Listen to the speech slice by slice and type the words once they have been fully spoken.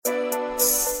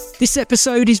This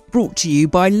episode is brought to you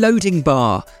by Loading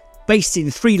Bar. Based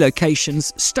in 3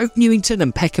 locations, Stoke Newington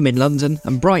and Peckham in London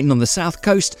and Brighton on the south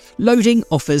coast, Loading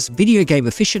offers video game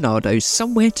aficionados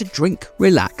somewhere to drink,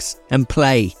 relax and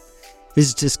play.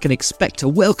 Visitors can expect a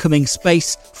welcoming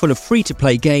space full of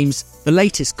free-to-play games, the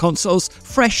latest consoles,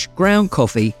 fresh ground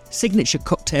coffee, signature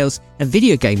cocktails and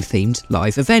video game-themed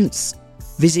live events.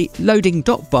 Visit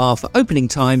loading.bar for opening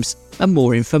times and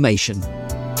more information.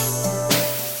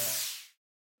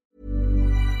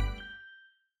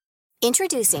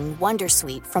 Introducing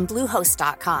Wondersuite from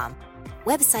Bluehost.com.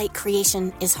 Website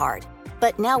creation is hard,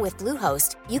 but now with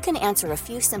Bluehost, you can answer a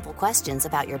few simple questions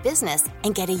about your business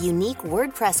and get a unique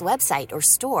WordPress website or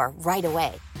store right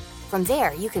away. From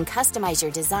there, you can customize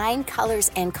your design, colors,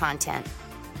 and content.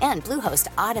 And Bluehost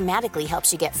automatically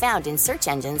helps you get found in search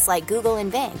engines like Google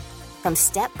and Bing. From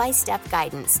step-by-step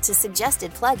guidance to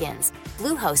suggested plugins,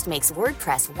 Bluehost makes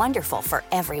WordPress wonderful for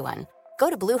everyone. Go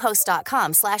to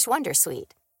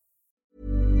bluehost.com/wondersuite.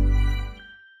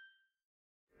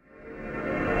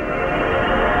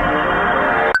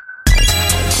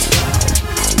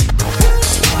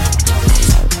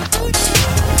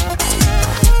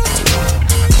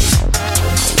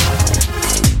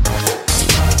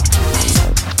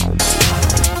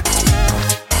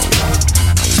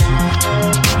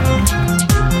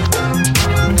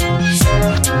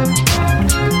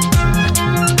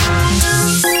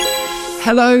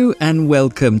 Hello and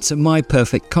welcome to My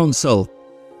Perfect Console.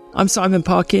 I'm Simon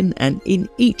Parkin, and in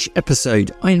each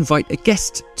episode I invite a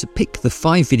guest to pick the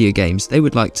 5 video games they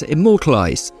would like to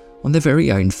immortalise on their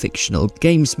very own fictional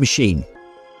games machine.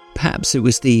 Perhaps it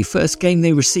was the first game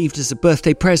they received as a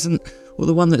birthday present, or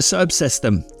the one that so obsessed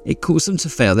them it caused them to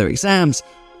fail their exams,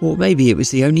 or maybe it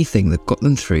was the only thing that got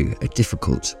them through a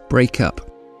difficult breakup.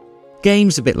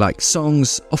 Games, a bit like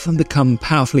songs, often become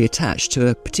powerfully attached to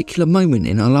a particular moment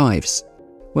in our lives.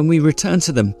 When we return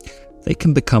to them, they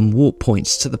can become warp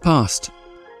points to the past.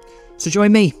 So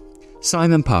join me,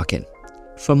 Simon Parkin,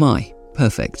 for My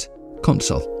Perfect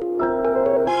Console.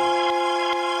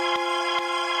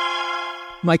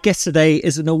 My guest today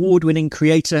is an award-winning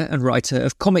creator and writer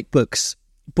of comic books.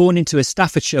 Born into a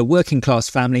Staffordshire working-class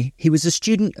family, he was a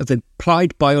student of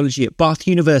applied biology at Bath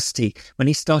University when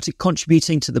he started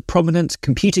contributing to the prominent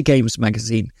computer games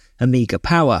magazine Amiga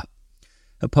Power.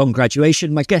 Upon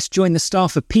graduation, my guest joined the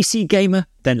staff of PC Gamer,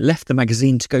 then left the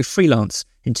magazine to go freelance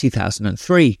in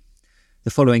 2003. The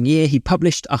following year, he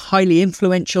published a highly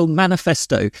influential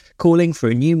manifesto calling for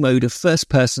a new mode of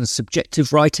first-person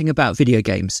subjective writing about video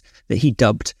games that he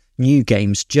dubbed New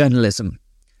Games Journalism.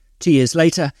 2 years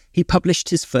later, he published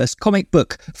his first comic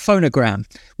book, Phonogram,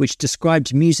 which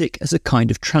described music as a kind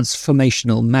of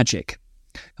transformational magic.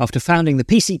 After founding the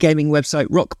PC gaming website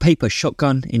Rock Paper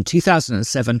Shotgun in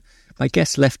 2007, my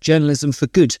guest left journalism for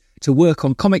good to work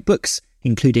on comic books,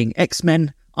 including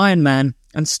X-Men, Iron Man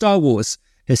and Star Wars,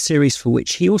 a series for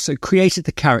which he also created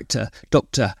the character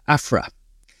Dr. Aphra.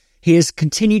 He has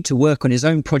continued to work on his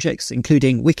own projects,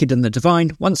 including Wicked and the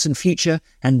Divine, Once and Future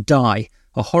and Die,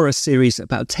 a horror series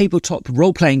about tabletop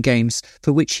role-playing games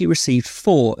for which he received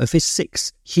 4 of his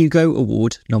 6 Hugo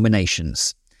Award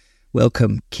nominations.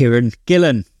 Welcome, Kieron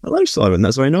Gillen. Hello, Simon.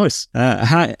 That's very nice.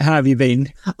 How have you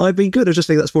been? I've been good. I just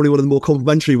think that's probably one of the more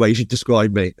complimentary ways you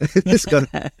describe me.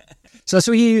 So I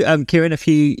saw you, Kieron, a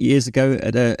few years ago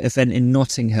at an event in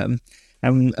Nottingham,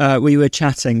 and we were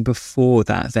chatting before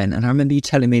that event, and I remember you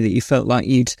telling me that you felt like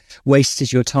you'd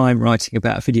wasted your time writing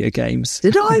about video games.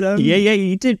 Did I? Yeah,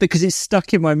 you did, because it's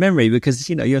stuck in my memory, because,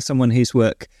 you know, you're someone whose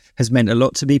work has meant a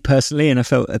lot to me personally, and I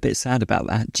felt a bit sad about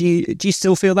that. Do you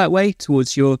still feel that way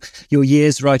towards your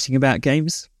years writing about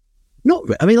games? Not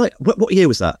really. I mean, like, what year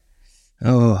was that?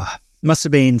 Oh, must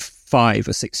have been 5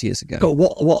 or 6 years ago. God,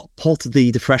 what part of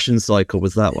the depression cycle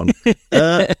was that one?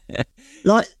 I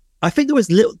think there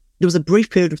was a brief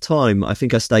period of time I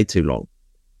think I stayed too long.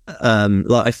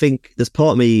 I think there's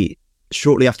part of me,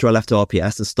 shortly after I left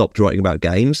RPS and stopped writing about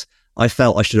games, I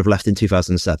felt I should have left in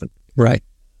 2007. Right.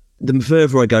 The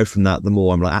further I go from that, the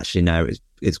more I'm like, actually, no,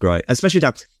 it's great. Especially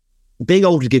now, being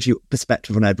older gives you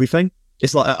perspective on everything.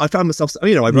 It's like, I found myself,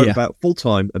 I wrote about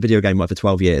full-time a video game for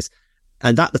 12 years.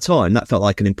 And at the time, that felt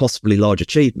like an impossibly large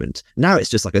achievement. Now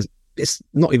it's just like it's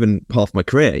not even half my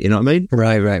career, you know what I mean?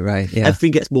 Right, yeah.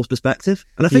 Everything gets more perspective.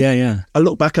 And I think I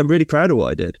look back, I'm really proud of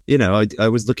what I did. You know, I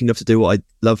was lucky enough to do what I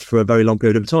loved for a very long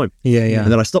period of time. Yeah.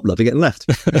 And then I stopped loving it and left.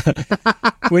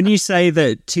 When you say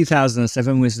that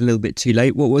 2007 was a little bit too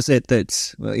late, what was it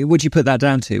that, would you put that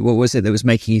down to? What was it that was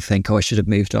making you think, I should have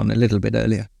moved on a little bit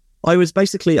earlier? I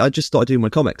just started doing my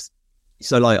comics.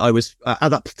 So like I was, at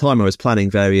that time I was planning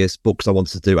various books I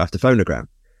wanted to do after Phonogram.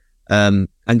 And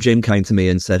Jim came to me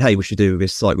and said, hey, we should do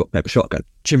this like rock, paper, shotgun.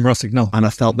 Jim Rossignol. And I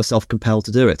felt myself compelled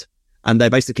to do it. And they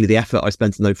basically, the effort I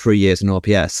spent in those 3 years in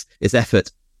RPS is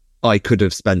effort I could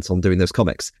have spent on doing those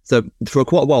comics. So for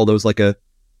quite a while, there was like a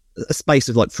space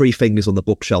of like 3 fingers on the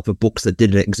bookshelf of books that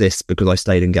didn't exist because I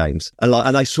stayed in games. And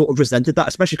I sort of resented that,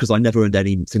 especially because I never earned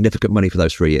any significant money for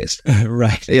those 3 years.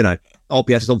 Right. You know,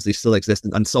 RPS is obviously still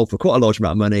existent and sold for quite a large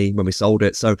amount of money when we sold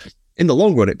it. So in the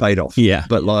long run, it paid off. Yeah.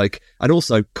 But like, and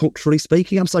also culturally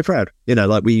speaking, I'm so proud. You know,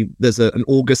 like there's an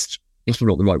August, that's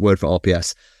not the right word for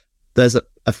RPS. There's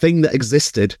a thing that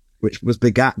existed which was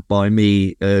begat by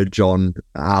me, John,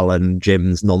 Alan,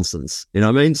 Jim's nonsense. You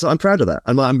know what I mean? So I'm proud of that.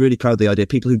 I'm really proud of the idea.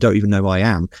 People who don't even know who I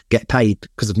am get paid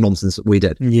because of nonsense that we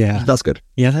did. Yeah. That's good.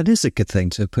 Yeah, that is a good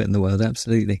thing to put in the world,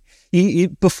 absolutely. You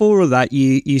before all that,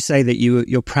 you say that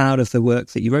you're proud of the work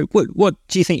that you wrote. What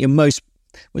do you think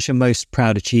what's your most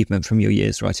proud achievement from your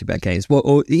years writing about games?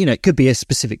 Or you know, it could be a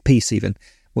specific piece even.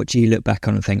 What do you look back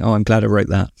on and think, oh, I'm glad I wrote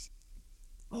that?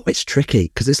 Oh, it's tricky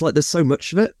because it's like there's so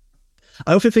much of it.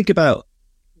 I often think about,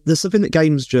 there's something that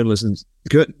games journalism,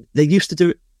 they used to do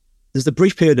it. There's a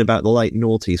brief period about the late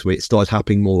noughties where it started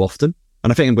happening more often.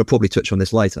 And I think I'm going to probably touch on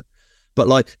this later. But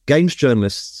like games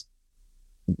journalists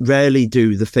rarely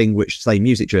do the thing which, say,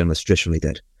 music journalists traditionally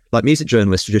did. Like music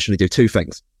journalists traditionally do 2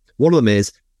 things. One of them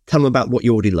is tell them about what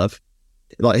you already love.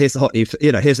 Like here's the hot new,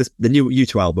 here's the new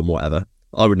U2 album, whatever.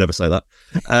 I would never say that.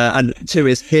 And 2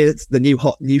 is here's the new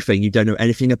hot new thing you don't know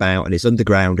anything about and it's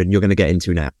underground and you're going to get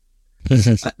into now.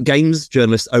 Games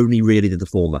journalists only really did the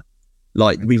former.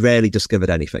 Like we rarely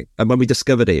discovered anything, and when we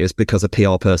discovered it was because a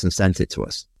PR person sent it to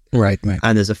us. Right.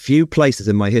 And there's a few places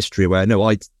in my history where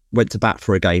I went to bat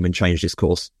for a game and changed its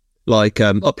course. Like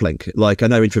Uplink, like I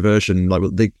know Introversion,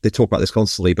 like they talk about this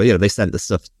constantly, but they sent this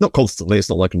stuff, not constantly, it's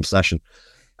not like an obsession.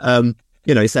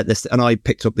 He sent this and I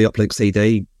picked up the Uplink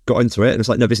CD, got into it and it's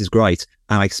like, no, this is great.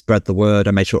 And I spread the word.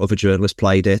 I made sure other journalists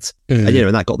played it. And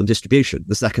that got them distribution.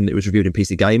 The second it was reviewed in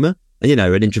PC Gamer, and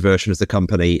an Introversion as a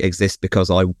company exists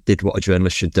because I did what a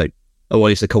journalist should do.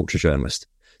 Or it's a culture journalist.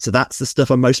 So that's the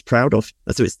stuff I'm most proud of.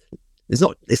 So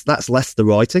that's less the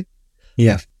writing.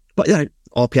 Yeah. But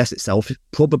RPS itself,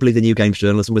 probably the new games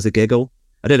journalism was a giggle.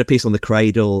 I did a piece on the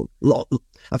Cradle.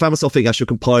 I found myself thinking I should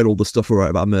compile all the stuff I wrote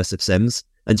about immersive sims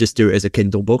and just do it as a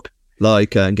Kindle book,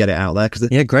 and get it out there.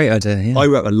 Yeah, great idea. Yeah. I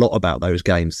wrote a lot about those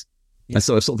games. Yeah. And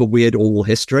sort of a weird oral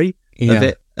history of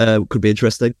it could be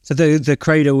interesting. So the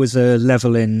Cradle was a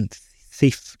level in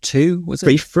Thief 2, was it?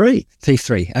 Thief 3. Thief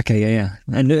 3, okay, yeah.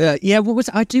 And what was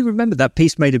it? I do remember that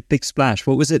piece made a big splash.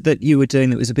 What was it that you were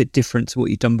doing that was a bit different to what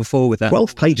you'd done before with that?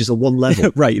 12 pages on one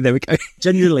level. Right, there we go.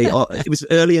 Genuinely, it was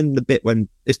early in the bit when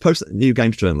it's post new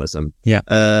games journalism. Yeah.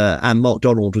 And Mark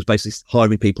Donald was basically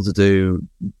hiring people to do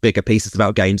bigger pieces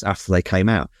about games after they came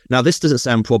out. Now, this doesn't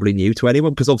sound probably new to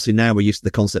anyone because obviously now we're used to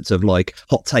the concept of like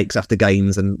hot takes after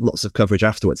games and lots of coverage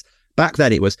afterwards. Back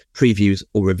then it was previews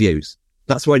or reviews.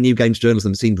 That's why new games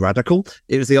journalism seemed radical.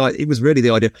 It was really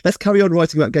the idea, let's carry on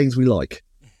writing about games we like.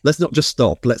 Let's not just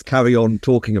stop. Let's carry on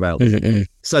talking about them.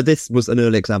 So this was an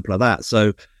early example of that.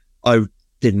 So I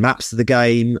did maps of the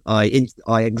game.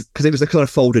 Because it was a kind of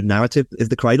folded narrative of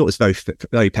the Cradle. It's very,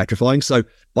 very petrifying. So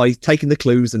by taking the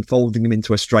clues and folding them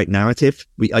into a straight narrative,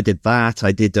 I did that.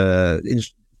 I did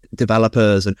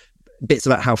developers and bits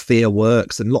about how fear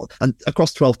works and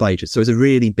across 12 pages. So it's a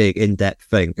really big, in-depth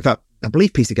thing. In fact, I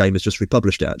believe PC Gamer's just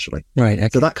republished it actually. Right. Okay.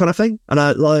 So that kind of thing. And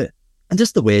and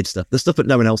just the weird stuff, the stuff that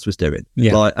no one else was doing.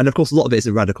 Yeah. And of course, a lot of it is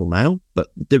radical now, but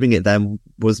doing it then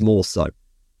was more so.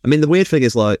 I mean, the weird thing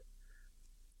is what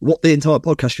the entire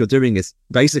podcast you're doing is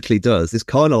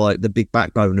kind of like the big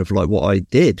backbone of what I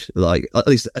did. At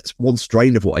least that's one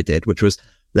strain of what I did, which was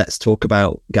let's talk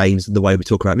about games the way we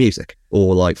talk about music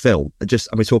or film. And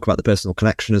we talk about the personal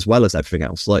connection as well as everything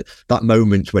else. Like that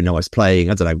moment when I was playing,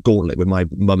 I don't know, Gauntlet with my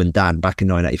mum and dad back in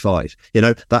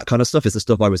 1985, that kind of stuff is the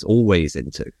stuff I was always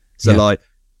into. So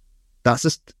that's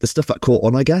just the stuff that caught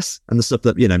on, I guess. And the stuff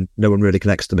that, no one really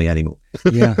connects to me anymore.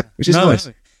 Yeah. Which is nice.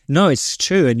 No, it's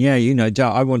true. And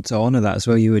I want to honour that as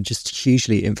well. You were just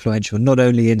hugely influential, not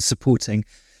only in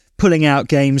pulling out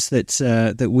games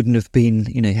that wouldn't have been,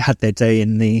 had their day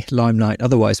in the limelight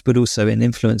otherwise, but also in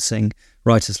influencing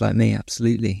writers like me.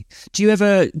 Absolutely. Do you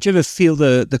ever feel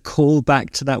the call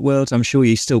back to that world? I'm sure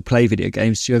you still play video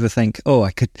games. Do you ever think, oh,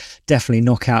 I could definitely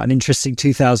knock out an interesting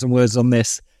 2,000 words on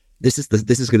this? This is going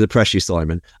to depress you,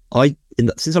 Simon.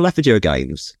 Since I left video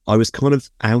games, I was kind of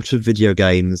out of video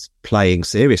games playing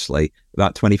seriously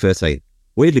about 2013.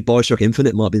 Weirdly, BioShock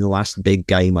Infinite might be the last big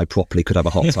game I properly could have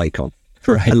a hot take on.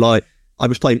 Right. And I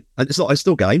was playing, and I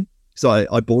still game. So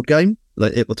I board game.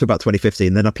 It took about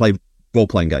 2015. Then I played role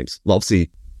playing games.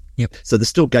 Obviously, Yep. So there's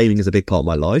still gaming is a big part of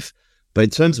my life. But in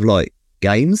terms of like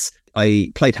games,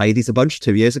 I played Hades a bunch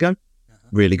 2 years ago.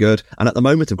 Really good. And at the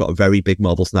moment, I've got a very big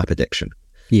Marvel Snap addiction.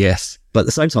 Yes. But at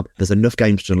the same time, there's enough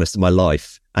games journalists in my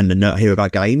life and I hear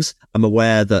about games. I'm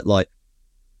aware that like,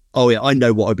 oh yeah, I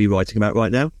know what I'd be writing about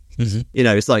right now. Mm-hmm. You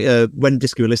know, it's like when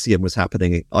Disco Elysium was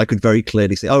happening, I could very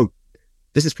clearly see, oh,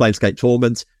 this is Planescape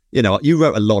Torment. You know, you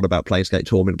wrote a lot about Planescape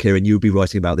Torment, Kieron. You'd be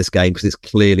writing about this game because it's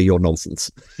clearly your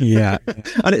nonsense. Yeah.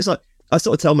 And it's like, I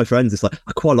sort of tell my friends, it's like,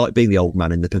 I quite like being the old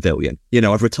man in the pavilion. You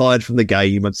know, I've retired from the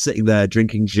game. I'm sitting there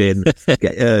drinking gin,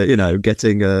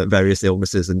 getting various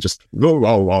illnesses and just,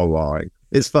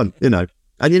 it's fun, you know.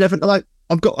 And you never, like,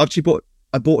 I bought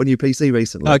a new PC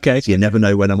recently. Okay. So you never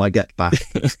know when I might get back.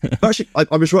 But actually,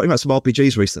 I was writing about some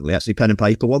RPGs recently, actually pen and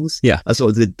paper ones. Yeah. I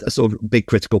sort of did a sort of big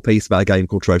critical piece about a game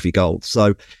called Trophy Gold.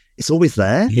 So it's always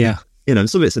there. Yeah. You know, and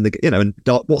some of it's in the, you know, and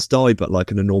what's died but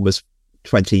like an enormous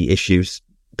 20 issues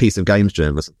piece of games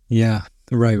journalism. Yeah,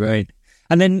 right.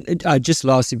 And then just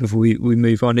lastly, before we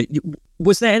move on,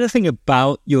 was there anything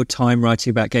about your time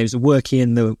writing about games, working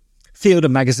in the field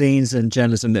of magazines and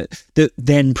journalism that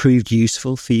then proved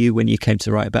useful for you when you came to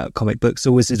write about comic books,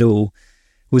 or was it all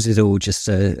just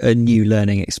a new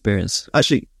learning experience?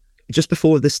 Actually, just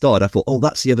before this started, I thought, oh,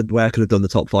 that's the other way I could have done the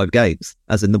top 5 games,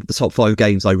 as in the top 5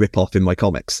 games I rip off in my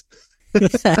comics. You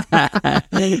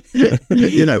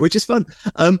know, which is fun.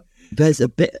 There's a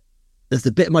bit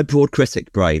of my broad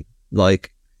critic brain.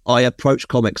 Like, I approach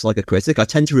comics like a critic. I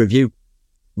tend to review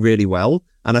really well,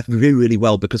 and I review really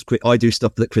well because I do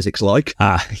stuff that critics like.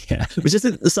 Yeah. Which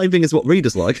isn't the same thing as what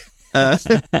readers like. There's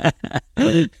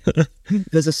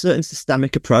a certain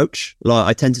systemic approach. Like,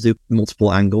 I tend to do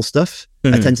multiple angle stuff.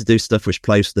 I tend to do stuff which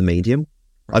plays to the medium.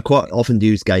 I quite often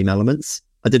use game elements.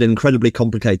 I did an incredibly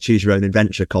complicated choose your own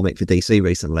adventure comic for DC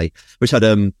recently, which had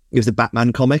it was a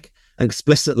Batman comic. And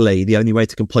explicitly, the only way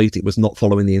to complete it was not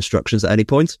following the instructions at any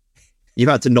point. You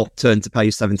had to not turn to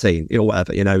page 17 or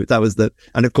whatever, you know, that was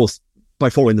and of course,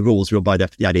 by following the rules, you're by yada,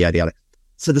 yada, yada.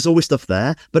 So there's always stuff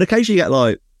there. But occasionally you get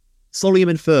like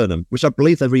Solium Infernum, which I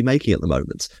believe they're remaking at the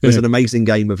moment. It's an amazing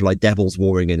game of like devils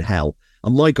warring in hell.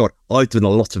 And my God, I've done a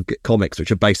lot of comics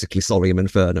which are basically Solium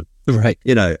Infernum. Right.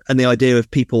 You know, and the idea of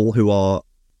people who are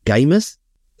gamers,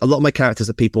 a lot of my characters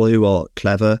are people who are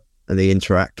clever, and they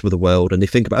interact with the world and they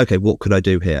think about, okay, what could I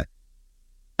do here?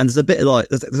 And there's a bit like,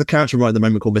 there's a character right at the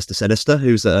moment called Mr. Sinister,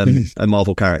 who's a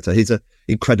Marvel character. He's an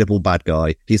incredible bad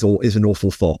guy. He's an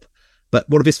awful fop. But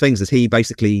one of his things is he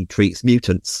basically treats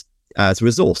mutants as a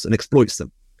resource and exploits them.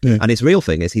 Yeah. And his real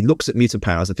thing is he looks at mutant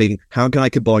powers and thinking, how can I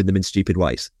combine them in stupid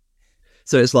ways?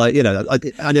 So it's like, you know,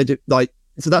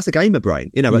 so that's a gamer brain.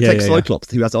 You know, I take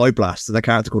Cyclops, who has eye blasts, and a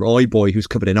character called Eye Boy, who's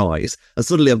covered in eyes, and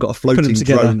suddenly I've got a floating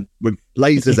drone with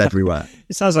lasers everywhere.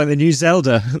 It sounds like the new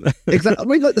Zelda. Exactly. I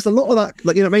mean, like, there's a lot of that.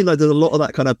 Like, you know what I mean? Like, there's a lot of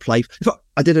that kind of play. In fact,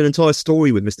 I did an entire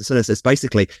story with Mr. Sinister. It's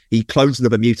basically he clones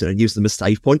another mutant and uses them as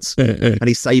save points, and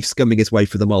he's save scumming his way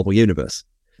through the Marvel universe.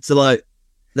 So, like,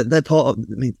 they're part of.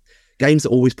 I mean, games are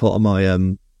always part of my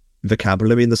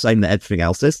vocabulary, and the same that everything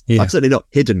else is. Yeah. I'm certainly not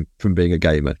hidden from being a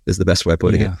gamer. Is the best way of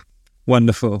putting it.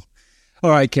 Wonderful. All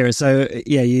right, Kieron. So,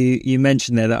 yeah, you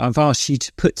mentioned there that I've asked you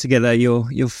to put together your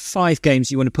 5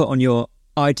 games you want to put on your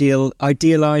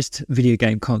idealized video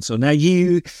game console. Now,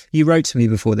 you wrote to me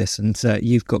before this, and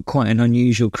you've got quite an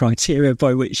unusual criteria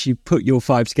by which you put your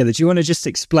 5 together. Do you want to just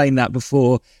explain that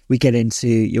before we get into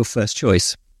your first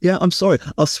choice? Yeah, I'm sorry.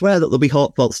 I'll swear that there'll be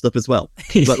heartfelt stuff as well.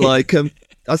 But like,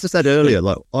 as I said earlier,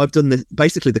 like, I've done this,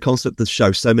 basically the concept of the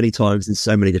show so many times in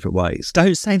so many different ways.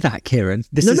 Don't say that, Kieron.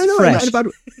 This is fresh.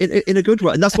 In a good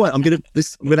way. And that's why I'm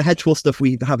gonna head towards stuff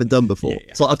we haven't done before.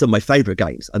 Yeah. So I've done my favourite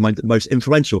games and my most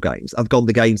influential games. I've gone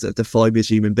the games that have defined me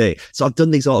as a human being. So I've done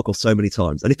these articles so many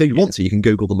times. And if you want to, you can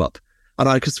Google them up. And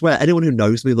I can swear, anyone who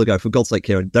knows me will go, for God's sake,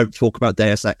 Kieron, don't talk about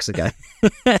Deus Ex again.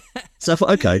 So I thought,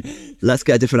 okay, let's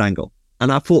get a different angle.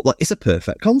 And I thought, like, it's a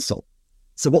perfect console.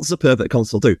 So what does a perfect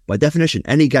console do? By definition,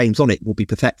 any games on it will be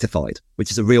perfectified, which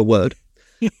is a real word.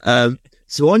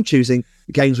 So I'm choosing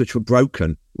games which were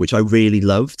broken, which I really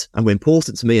loved and were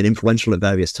important to me and influential at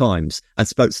various times and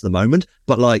spoke to the moment.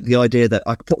 But like the idea that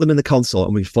I could put them in the console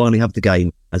and we finally have the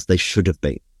game as they should have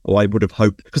been, or I would have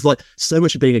hoped. Because like so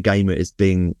much of being a gamer is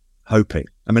being hoping.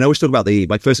 I mean, I always talk about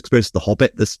my first experience with The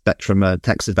Hobbit, the Spectrum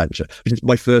text adventure, which is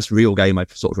my first real game I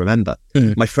sort of remember.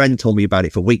 My friend told me about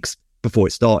it for weeks before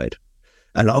it started.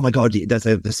 And oh my God, there's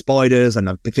the spiders and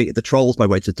I've defeated the trolls by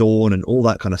way to dawn and all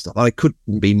that kind of stuff. I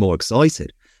couldn't be more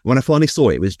excited. When I finally saw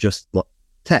it, it was just like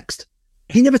text.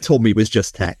 he never told me it was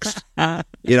just text.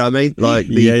 You know what I mean? Like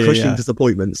the crushing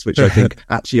disappointments, which I think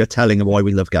actually are telling of why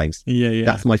we love games.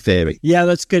 That's my theory. Yeah,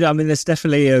 that's good. I mean, there's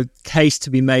definitely a case to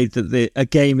be made that a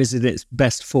game is in its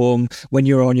best form when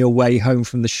you're on your way home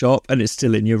from the shop and it's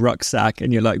still in your rucksack,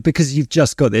 and you're like, because you've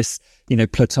just got this,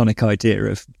 platonic idea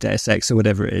of Deus Ex or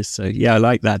whatever it is. So yeah, I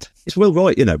like that. It's Will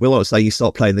Wright, Will Wright say you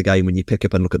start playing the game when you pick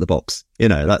up and look at the box.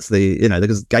 That's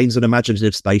because games are an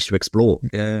imaginative space to explore.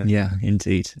 Yeah,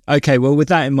 indeed. Okay, well, with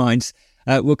that in mind,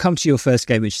 we'll come to your first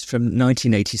game, which is from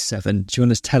 1987. Do you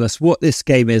want to tell us what this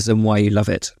game is and why you love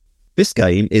it? This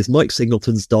game is Mike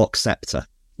Singleton's Dark Scepter,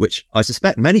 which I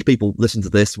suspect many people listen to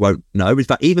this won't know. In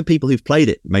fact, even people who've played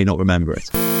it may not remember it.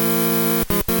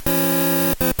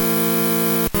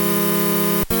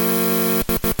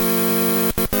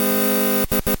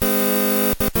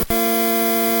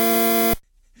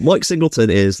 Mike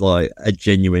Singleton is like a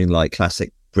genuine, like,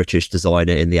 classic British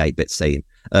designer in the 8-bit scene.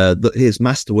 His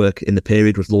masterwork in the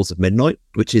period was Lords of Midnight,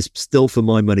 which is still, for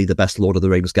my money, the best Lord of the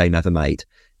Rings game ever made,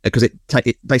 because it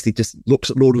basically just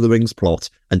looks at Lord of the Rings plot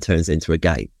and turns it into a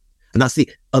game. And that's the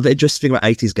other interesting thing about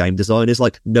 80s game design, is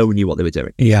like no one knew what they were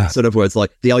doing. Yeah. So in other words, like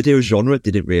the idea of genre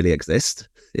didn't really exist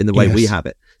in the way we have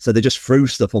it. So they just threw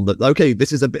stuff on okay,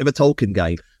 this is a bit of a Tolkien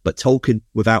game, but Tolkien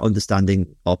without understanding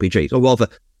RPGs, or rather,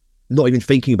 not even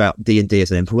thinking about D&D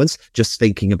as an influence, just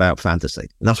thinking about fantasy.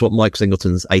 And that's what Mike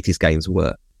Singleton's 80s games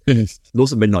were.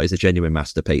 Lords of Midnight is a genuine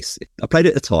masterpiece. I played it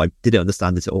at the time, didn't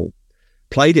understand it at all.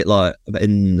 Played it like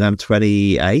in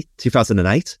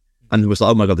 2008, and was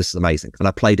like, oh my God, this is amazing. And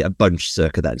I played it a bunch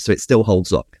circa then, so it still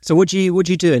holds up. So what do you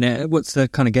do in it? What's the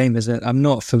kind of game is it? I'm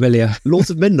not familiar. Lords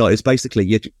of Midnight is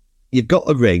basically, you've got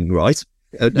a ring, right?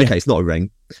 Okay, it's not a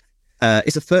ring.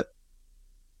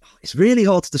 It's really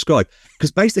hard to describe,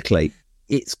 because basically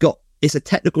it's a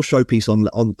technical showpiece on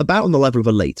about on the level of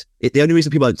Elite. The only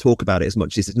reason people don't talk about it as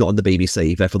much is it's not on the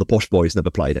BBC, therefore the posh boys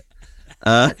never played it.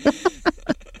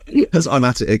 Because I'm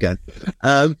at it again.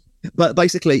 But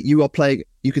basically you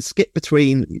can skip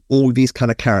between all these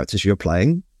kind of characters you're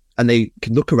playing, and they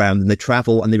can look around and they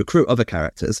travel and they recruit other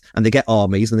characters and they get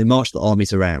armies and they march the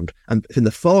armies around. And in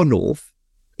the far north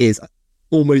is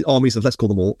almost armies of, let's call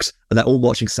them orcs, and they're all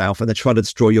marching south and they're trying to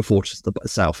destroy your fortress to the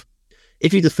south.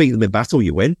 If you defeat them in battle,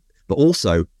 you win, but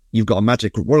also you've got one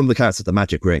of the characters has the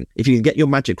magic ring. If you can get your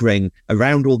magic ring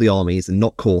around all the armies and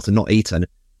not caught and not eaten,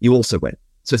 you also win.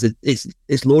 So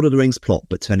it's Lord of the Rings plot,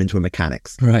 but turned into a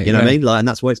mechanics. Right. You know what I mean? Like, and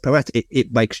that's why it's poetic.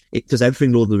 It does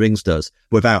everything Lord of the Rings does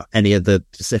without any of the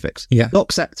specifics. Yeah.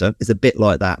 Dark Scepter is a bit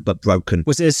like that, but broken.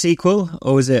 Was it a sequel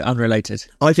or was it unrelated?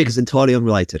 I think it's entirely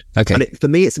unrelated. Okay. And for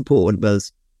me, it's important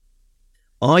because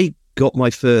I got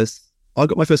my first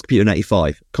computer in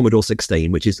 85, Commodore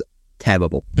 16, which is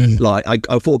terrible. Like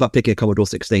I thought about picking a Commodore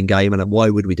 16 game, and why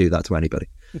would we do that to anybody?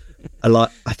 And like,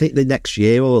 I think the next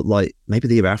year, or like maybe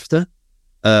the year after,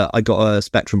 I got a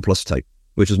Spectrum Plus 2,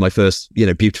 which was my first,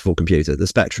 beautiful computer. The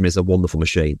Spectrum is a wonderful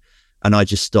machine. And I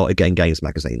just started getting games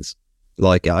magazines.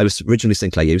 Like, I was originally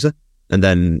Sinclair user, and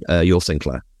then your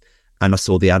Sinclair. And I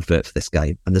saw the advert for this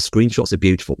game, and the screenshots are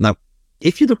beautiful. Now,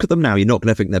 if you look at them now, you're not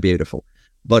going to think they're beautiful.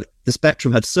 But the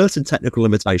Spectrum had certain technical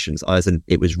limitations, as in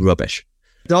it was rubbish.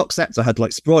 Dark Scepter had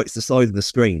like sprites the size of the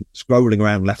screen, scrolling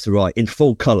around left to right in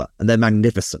full colour, and they're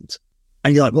magnificent.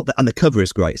 And you're like, what? And the cover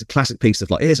is great. It's a classic piece of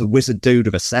like, here's a wizard dude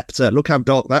with a scepter. Look how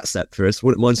dark that scepter is.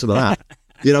 Wouldn't mind some of that.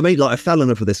 You know what I mean? Like, I fell in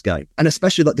love with this game. And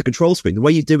especially like the control screen. The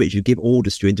way you do it is you give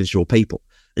orders to individual people.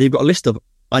 And you've got a list of,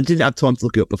 I didn't have time to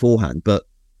look it up beforehand, but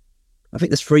I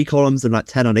think there's 3 columns and like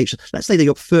 10 on each. Let's say they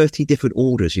got 30 different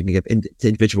orders you can give to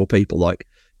individual people, like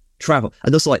travel.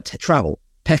 And that's like travel,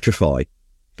 petrify,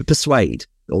 persuade,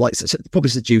 or like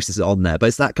probably seduce is on there, but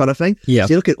it's that kind of thing. Yeah.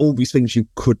 So you look at all these things you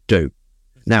could do.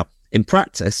 Now, in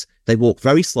practice, they walk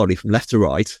very slowly from left to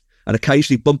right and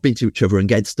occasionally bump into each other and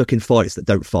get stuck in fights that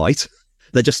don't fight.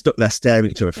 They're just stuck there staring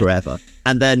at each other forever.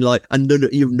 And then you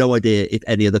have no idea if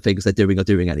any of the things they're doing are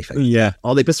doing anything. Yeah.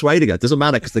 Are they persuading her? Doesn't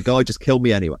matter, because the guy just killed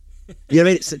me anyway. You know what I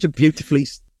mean? It's such a beautifully,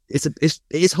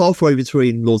 it's halfway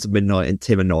between Lords of Midnight and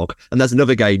Tim and Nog. And there's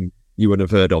another game you wouldn't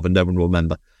have heard of and no one will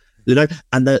remember.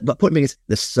 And the point being is,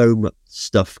 there's so much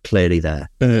stuff clearly there.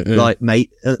 Like,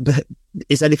 mate,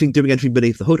 is anything doing anything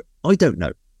beneath the hood? I don't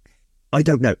know.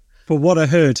 For what I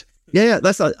heard. Yeah,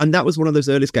 and that was one of those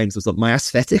earliest games that was like, my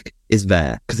aesthetic is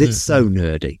there, because it's so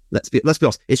nerdy. Let's be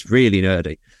honest, it's really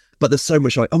nerdy. But there's so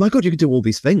much like, oh my God, you can do all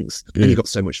these things. And you've got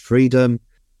so much freedom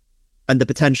and the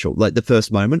potential, like the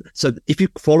first moment. So if you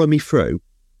follow me through,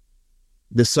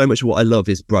 there's so much of what I love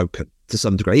is broken to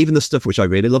some degree. Even the stuff which I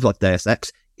really love, like Deus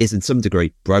Ex, is in some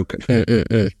degree broken.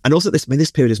 And also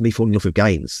this period is me falling in love with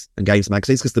games and games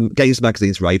magazines, because the games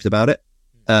magazines raved about it.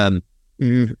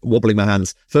 wobbling my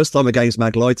hands. First time a games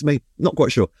mag lied to me, not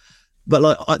quite sure. But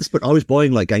like I was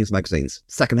buying like games magazines,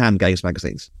 secondhand games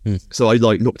magazines. So I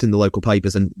like looked in the local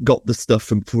papers and got the stuff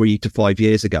from 3 to 5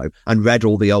 years ago and read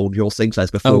all the old Your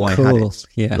Sinclairs before I had it.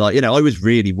 Yeah. Like, you know, I was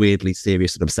really weirdly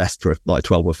serious and obsessed for like a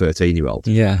 12 or 13-year-old.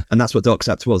 Yeah. And that's what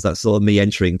Darksept was. That's sort of me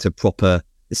entering to proper.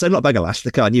 It's so like buying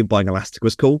Elastica. I knew buying Elastica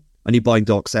was cool. I knew buying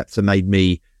Darksept made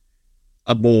me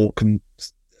a more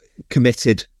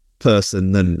committed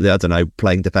person than, I don't know,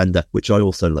 playing Defender, which I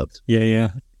also loved.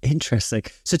 Yeah. Interesting.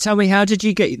 So tell me, how did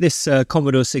you get this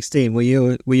Commodore 16? Were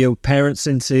your parents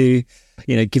into,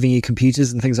 you know, giving you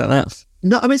computers and things like that?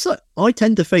 No, I mean, it's like, I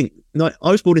tend to think, like, I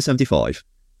was born in 75.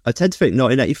 I tend to think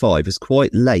 1985 is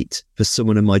quite late for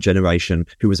someone in my generation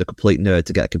who was a complete nerd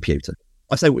to get a computer.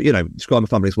 I say, you know, describe my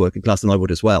family as working class, and I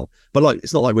would as well. But like,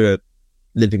 it's not like we were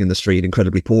living in the street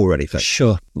incredibly poor or anything.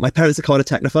 Sure. My parents are kind of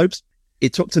technophobes.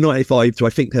 It took to 1985 to, I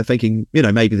think they're thinking, you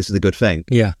know, maybe this is a good thing.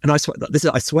 Yeah. And I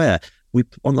swear, we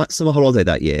on that summer holiday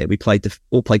that year, we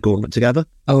all played Gauntlet together.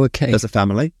 Oh, okay. As a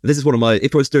family. This is one of my,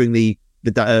 if I was doing the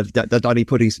Danny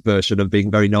Pudding's version of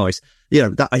being very nice, you know,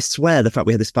 that I swear the fact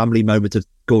we had this family moment of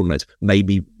Gauntlet made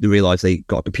me realise they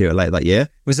got a computer later that year.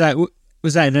 Was that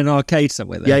in an arcade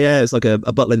somewhere then? Yeah. It's like a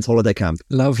Butlins holiday camp.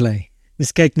 Lovely.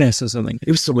 Skegness or something?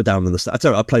 It was somewhere down in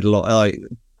the... I played a lot, like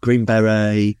Green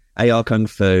Beret, AR Kung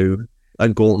Fu,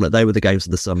 and Gauntlet. They were the games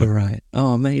of the summer. Right.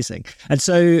 Oh, amazing. And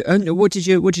so, what did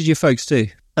your folks do?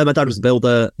 My dad was a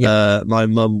builder. Yeah. My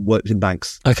mum worked in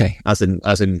banks. Okay. As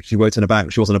in, she worked in a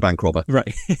bank. She wasn't a bank robber.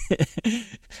 Right.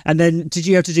 And then, did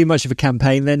you have to do much of a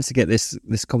campaign then to get this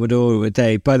Commodore a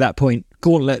day? By that point,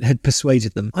 Gauntlet had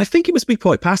persuaded them. I think it must be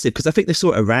quite passive because I think they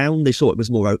saw it around. They saw it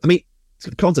was more. I mean,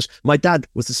 context. My dad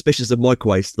was suspicious of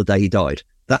microwaves the day he died.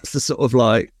 That's the sort of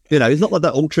like, you know, it's not like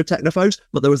that ultra technophobes,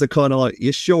 but there was a kind of like,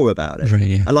 you're sure about it. Right,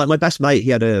 yeah. And like my best mate,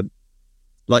 he had an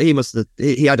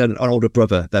older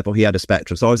brother, therefore he had a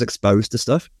Spectrum. So I was exposed to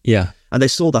stuff. Yeah. And they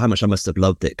saw how much I must have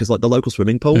loved it because like the local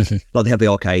swimming pool, like they have the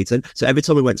arcades in. So every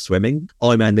time we went swimming,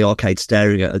 I'm in the arcade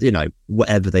staring at, you know,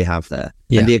 whatever they have there.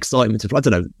 Yeah. And the excitement of, I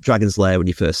don't know, Dragon's Lair when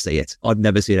you first see it. I've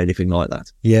never seen anything like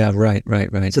that. Yeah, right.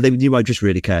 So they knew I just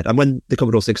really cared. And when the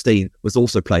Commodore 16 was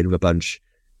also played with a bunch,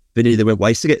 they knew they weren't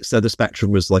wasting it. So the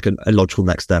Spectrum was like a logical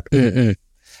next step. Mm-mm.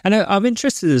 And I'm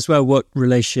interested as well what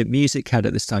relationship music had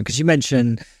at this time, because you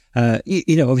mentioned,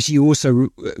 you know, obviously you also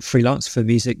freelance for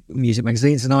music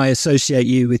magazines, and I associate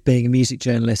you with being a music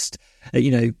journalist,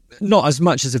 you know, not as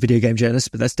much as a video game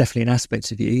journalist, but that's definitely an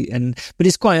aspect of you. But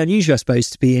it's quite unusual, I suppose,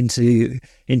 to be into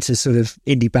sort of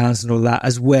indie bands and all that,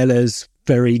 as well as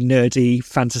very nerdy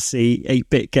fantasy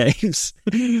 8-bit games.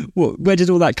 Where did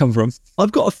all that come from?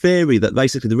 I've got a theory that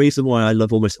basically the reason why I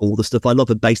love almost all the stuff I love,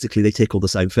 and basically they tick all the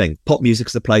same thing. Pop music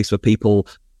is a place where people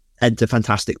enter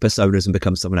fantastic personas and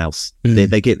become someone else.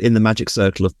 They get in the magic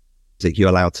circle of music, you're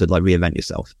allowed to like reinvent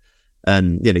yourself.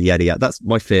 And, you know, yeah. That's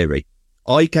my theory.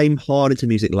 I came hard into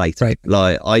music later. Right.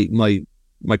 Like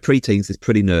my pre-teens is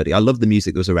pretty nerdy. I love the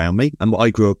music that was around me. And I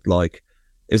grew up like,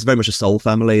 it was very much a soul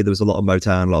family. There was a lot of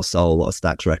Motown, a lot of soul, a lot of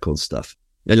Stax Records stuff.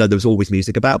 You know, there was always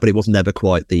music about, but it was never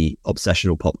quite the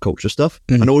obsessional pop culture stuff.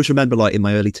 And I always remember like in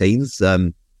my early teens,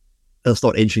 I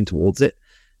started inching towards it.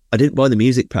 I didn't buy the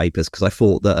music papers because I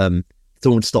thought that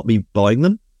someone would stop me buying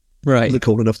them. Right. I wasn't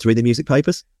cool enough to read the music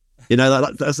papers. You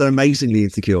know, that's amazingly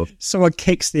insecure. Someone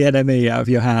kicks the enemy out of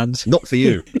your hand. Not for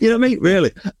you. You know what I mean?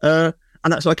 Really.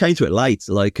 And that's why I came to it late.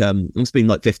 Like, it's been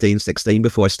like 15, 16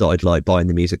 before I started like buying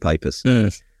the music papers.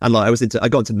 And like I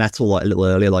got into metal like a little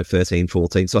earlier, like 13,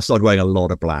 14. So I started wearing a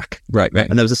lot of black. Right.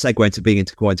 And there was a segue into being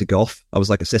quite into goth. I was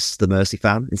like a Sister Mercy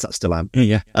fan. In fact, still am.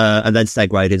 Yeah. And then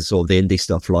segued into sort of the indie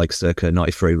stuff like circa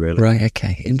 93, really. Right.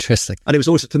 Okay. Interesting. And it was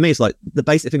also, for me, it's like the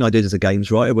basic thing I did as a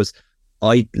games writer was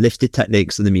I lifted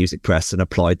techniques in the music press and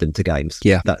applied them to games.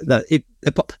 Yeah.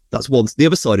 That's one. The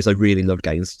other side is I really love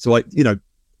games. So I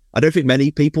don't think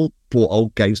many people bought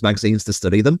old games magazines to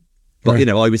study them, but, you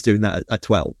know, I was doing that at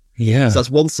 12. Yeah. So that's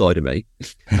one side of me.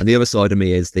 And the other side of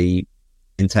me is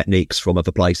in techniques from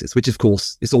other places, which of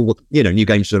course is all, you know, new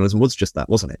games journalism was just that,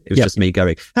 wasn't it? It was just me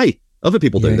going, hey, other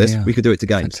people do this. Yeah. We could do it to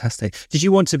games. Fantastic. Did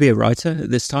you want to be a writer at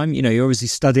this time? You know, you're obviously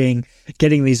studying,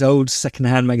 getting these old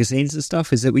secondhand magazines and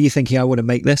stuff. Were you thinking, I want to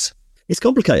make this? It's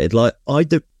complicated. Like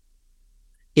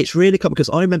it's really complicated because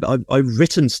I remember I've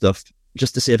written stuff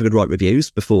just to see if I could write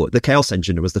reviews before. The Chaos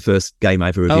Engine was the first game I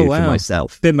ever reviewed for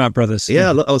myself. Bitmap Brothers. Yeah,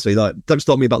 obviously, like, don't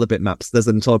stop me about the bitmaps. There's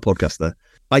an entire podcast there.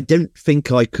 I don't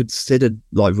think I considered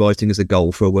like writing as a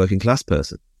goal for a working class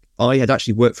person. I had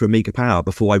actually worked for Amiga Power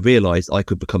before I realised I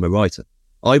could become a writer.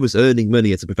 I was earning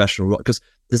money as a professional writer because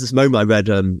there's this moment I read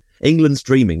England's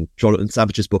Dreaming, Jonathan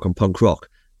Savage's book on punk rock.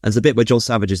 And there's a bit where John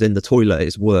Savage is in the toilet at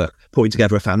his work, putting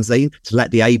together a fanzine to let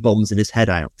the A-bombs in his head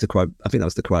out, to quote, I think that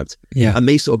was the quote. Yeah. And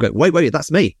me sort of go, wait, that's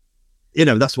me.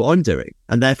 That's what I'm doing.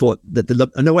 And therefore,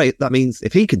 no, wait, that means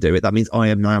if he can do it, that means I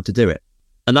am now to do it.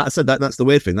 And that's the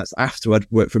weird thing. That's after I'd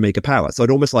worked for Amiga Power. So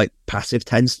I'd almost like passive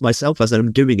tense myself as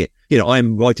I'm doing it. I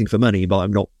am writing for money, but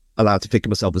I'm not allowed to think of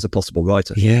myself as a possible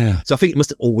writer. Yeah. So I think it must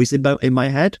have always been in my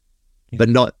head, but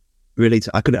not really.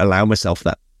 I couldn't allow myself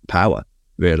that power,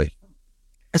 really.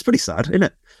 It's pretty sad, isn't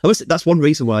it? That's one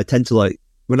reason why I tend to like,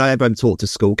 whenever I'm talk to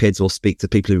school kids or speak to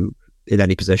people who in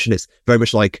any position, it's very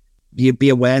much like, you be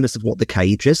awareness of what the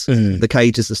cage is. The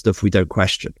cage is the stuff we don't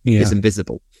question. Yeah. It's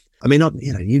invisible. I mean,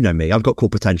 you know me, I've got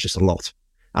called pretentious a lot.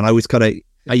 And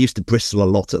I used to bristle a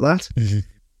lot at that. Mm-hmm.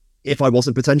 If I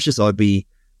wasn't pretentious, I'd be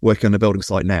working on a building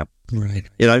site now. Right.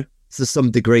 So to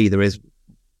some degree there is,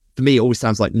 for me, it always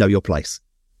sounds like know your place.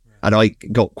 And I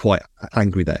got quite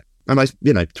angry there. And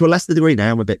to a lesser degree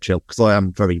now, I'm a bit chill because I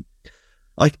am very,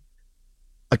 I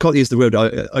can't use the word,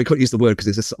 I can't use the word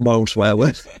because it's a mild swear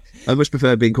word. I much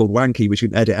prefer being called wanky, which you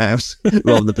can edit out,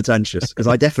 rather than pretentious, because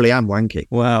I definitely am wanky.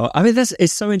 Wow. I mean,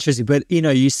 it's so interesting, but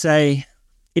you say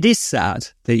it is sad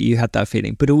that you had that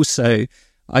feeling, but also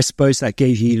I suppose that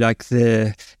gave you like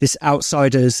this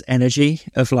outsider's energy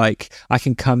of like, I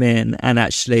can come in and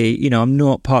actually, I'm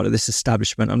not part of this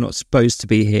establishment. I'm not supposed to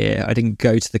be here. I didn't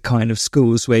go to the kind of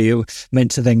schools where you're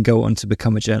meant to then go on to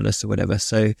become a journalist or whatever.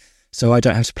 So I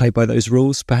don't have to play by those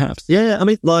rules, perhaps. Yeah, I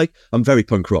mean, like, I'm very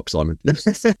punk rock, Simon.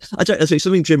 It's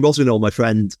something Jim Roswell, my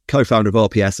friend, co-founder of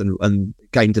RPS and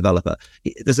game developer,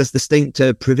 there's this distinct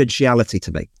provinciality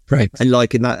to me. Right. And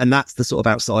like in that, and that's the sort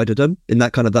of outsiderdom, in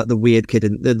that kind of the weird kid,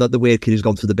 the weird kid who's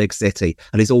gone to the big city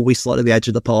and he's always slightly at the edge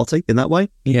of the party in that way.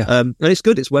 Yeah. And it's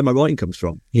good. It's where my writing comes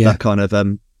from. Yeah. That kind of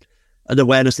an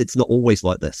awareness. It's not always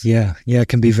like this. Yeah. Yeah. It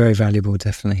can be very valuable,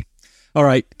 definitely. All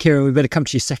right, Kieron, we better come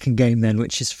to your second game then,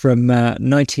 which is from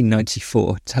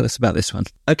 1994. Tell us about this one.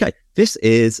 Okay, this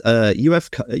is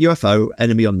UFO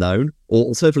Enemy Unknown, or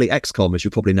alternatively XCOM, as you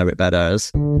probably know it better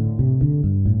as.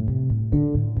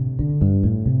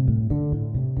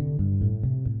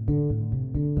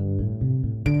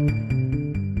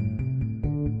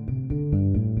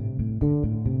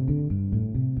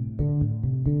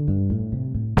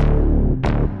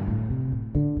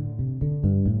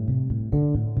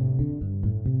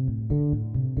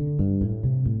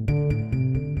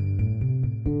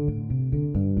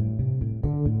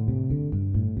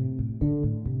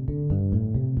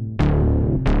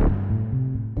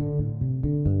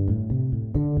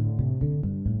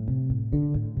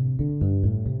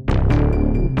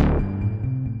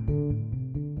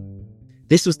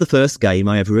 This was the first game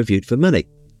I ever reviewed for money.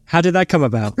 How did that come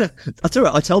about?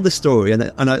 I tell this story, and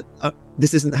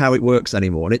this isn't how it works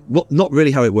anymore. And not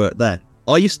really how it worked then.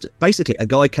 Basically, a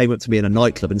guy came up to me in a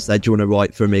nightclub and said, "Do you want to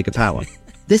write for Amiga Power?"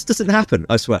 This doesn't happen,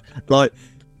 I swear. Like,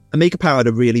 Amiga Power had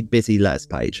a really busy letters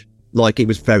page. Like, it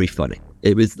was very funny.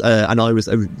 It was, and I was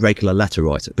a regular letter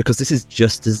writer because this is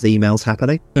just as emails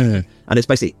happening. And it's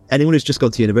basically anyone who's just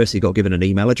gone to university got given an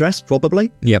email address,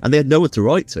 probably. Yep. And they had no one to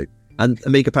write to. And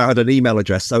Amiga Power had an email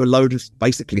address, so a load of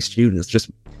basically students just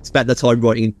spent their time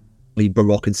writing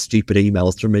baroque and stupid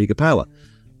emails to Amiga Power.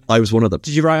 I was one of them.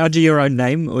 Did you write under your own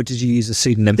name or did you use a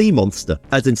pseudonym? C Monster,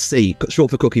 as in C,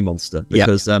 short for Cookie Monster,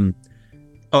 because that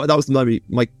was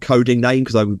my coding name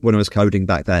when I was coding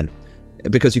back then.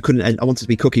 Because you couldn't, I wanted to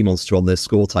be Cookie Monster on the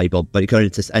score table, but you could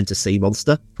only enter C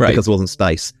Monster because there wasn't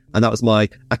space. And that was my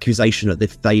accusation at the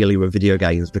failure of video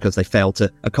games because they failed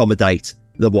to accommodate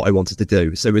what I wanted to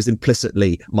do. So it was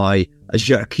implicitly my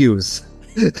j'accuse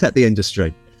at the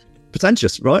industry.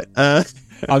 Pretentious, right?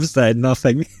 I've said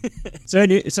nothing. So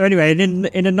anyway,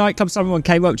 in a nightclub, someone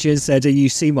came up to you and said, "Are you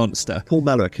Sea Monster?" Paul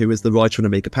Mellick, who was the writer on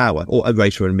Amiga Power, or a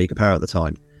writer on Amiga Power at the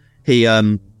time, he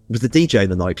was the DJ in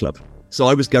the nightclub. So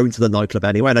I was going to the nightclub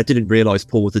anyway, and I didn't realise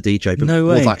Paul was the DJ, but no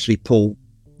way. Was actually Paul,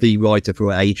 the writer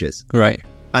for ages. Right.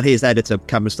 And his editor,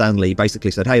 Cameron Stanley, basically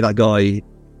said, "Hey, that guy,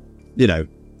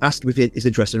 asked me if he's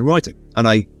interested in writing." And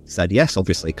I said yes,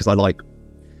 obviously, because I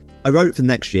wrote it for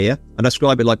next year, and I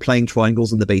describe it like playing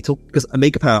triangles in the Beetle, because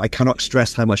Amiga Power, I cannot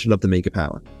stress how much I loved Amiga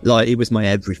Power. Like, it was my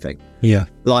everything. Yeah.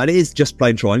 Like, it is just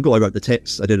playing triangle. I wrote the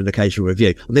tips, I did an occasional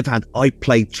review. On the other hand, I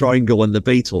played triangle and the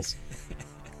Beatles.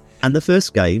 And the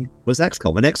first game was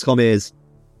XCOM, and XCOM is,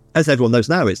 as everyone knows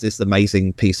now, it's this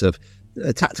amazing piece of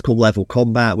tactical level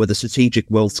combat with a strategic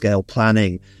world scale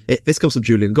planning. This comes from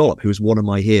Julian Gollop, who was one of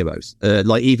my heroes.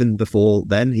 Even before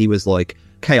then, he was like,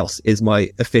 Chaos is my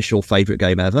official favourite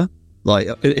game ever. Like,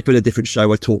 if in a different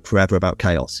show, I talk forever about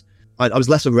Chaos. I was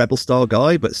less a Rebel Star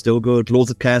guy, but still good.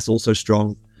 Lords of Chaos also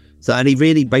strong. So, and he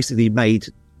really basically made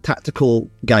tactical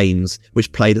games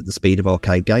which played at the speed of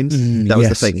arcade games. That was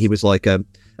the thing. He was like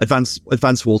Advanced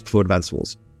Wars before Advanced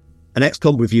Wars. And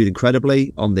XCOM reviewed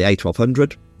incredibly on the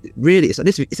A1200. Really,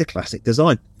 it's a classic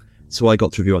design. So I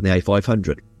got to review on the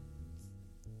A500.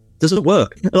 Doesn't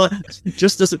work. Like,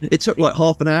 just doesn't. It took like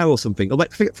half an hour or something. I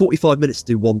think 45 minutes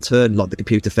to do one turn, like the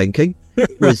computer thinking.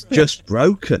 It was just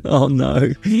broken. Oh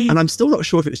no! And I'm still not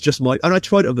sure if it was just my. And I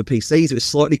tried it on the PCs. It was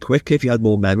slightly quicker if you had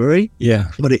more memory.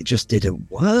 Yeah, but it just didn't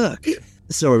work.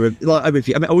 So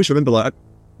I always remember like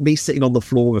me sitting on the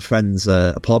floor of a friend's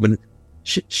apartment.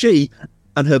 She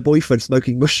and her boyfriend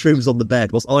smoking mushrooms on the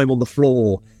bed whilst I'm on the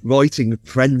floor writing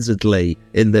frenziedly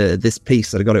in this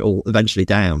piece that I got it all eventually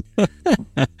down.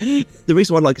 The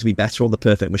reason why I'd like to be better on the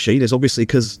Perfect Machine is obviously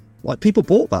because like people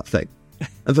bought that thing.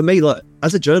 And for me, like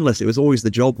as a journalist, it was always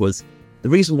the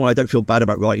reason why I don't feel bad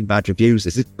about writing bad reviews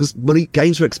is because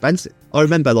games are expensive. I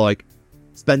remember like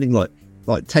spending like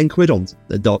 10 quid on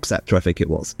the Dark Scepter, I think it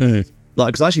was. Like,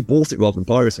 because I actually bought it rather than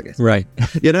pirating it. Right.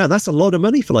 That's a lot of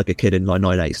money for like a kid in like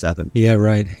 1987. Yeah,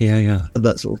 right. Yeah. And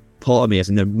that's sort of part of me,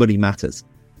 as money matters.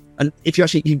 And if you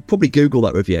probably Google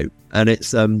that review, and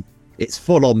it's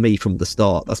full on me from the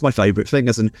start. That's my favourite thing.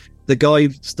 As in the guy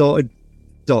who started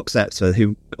Dark Scepter,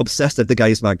 who obsessed with the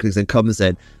games magazine, comes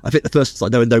in. I think the first is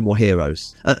like, no more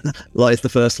heroes. Like it's the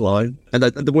first line, and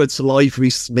the word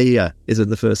salivary smear is in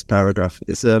the first paragraph.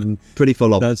 It's pretty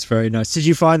full on. That's very nice. Did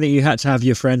you find that you had to have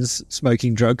your friends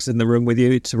smoking drugs in the room with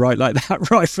you to write like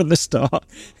that right from the start?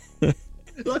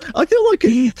 I feel like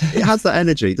it has that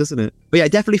energy, doesn't it? But yeah,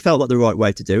 it definitely felt like the right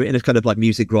way to do it in a kind of like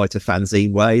music writer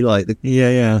fanzine way. Like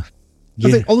yeah.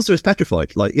 I think also it's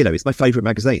Petrified. Like it's my favourite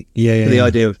magazine. Yeah. The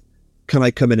idea of, can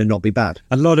I come in and not be bad?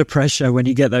 A lot of pressure when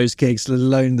you get those gigs, let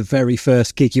alone the very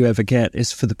first gig you ever get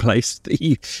is for the place that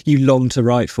you long to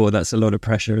write for. That's a lot of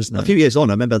pressure, isn't it? A few years on,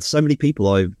 I remember so many people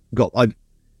I've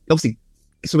obviously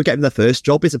someone getting their first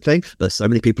job is a thing, but there's so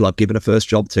many people I've given a first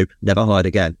job to, never hired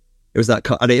again. It's that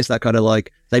kind of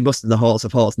like, they must in the hearts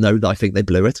of hearts know that I think they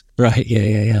blew it. Right,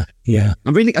 yeah.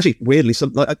 I'm really, actually, weirdly,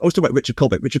 I was talking about Richard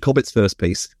Cobbett's first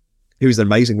piece, who's an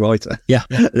amazing writer. Yeah.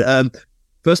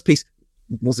 First piece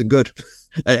wasn't good.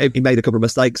 He made a couple of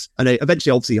mistakes, and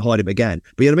eventually, obviously, hired him again.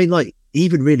 But you know what I mean? Like,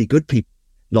 even really good people,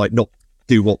 like, not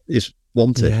do what is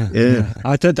wanted. Yeah.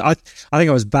 I think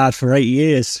I was bad for 8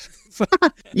 years.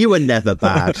 You were never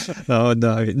bad. Oh,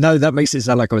 no, that makes it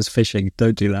sound like I was fishing.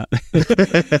 Don't do that.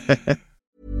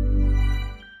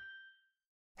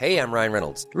 Hey, I'm Ryan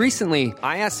Reynolds. Recently,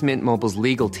 I asked Mint Mobile's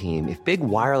legal team if big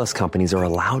wireless companies are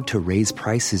allowed to raise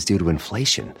prices due to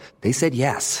inflation. They said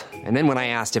yes. And then when I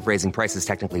asked if raising prices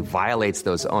technically violates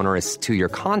those onerous 2-year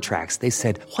contracts, they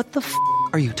said, "What the f***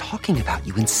 are you talking about,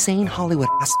 you insane Hollywood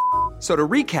ass?" So to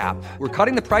recap, we're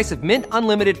cutting the price of Mint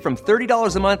Unlimited from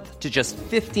 $30 a month to just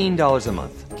 $15 a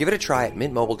month. Give it a try at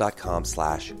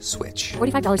mintmobile.com/switch.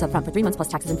 $45 up front for 3 months plus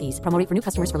taxes and fees. Promo rate for new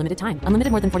customers for limited time. Unlimited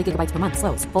more than 40 gigabytes per month.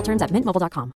 Slows full terms at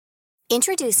mintmobile.com.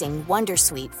 Introducing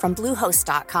Wondersuite from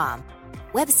Bluehost.com.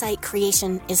 Website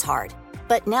creation is hard,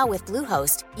 but now with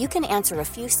Bluehost, you can answer a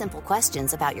few simple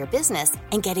questions about your business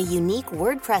and get a unique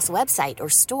WordPress website or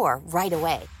store right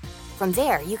away. From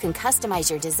there, you can customize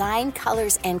your design,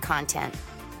 colors, and content.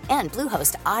 And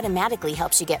Bluehost automatically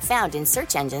helps you get found in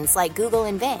search engines like Google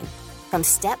and Bing. From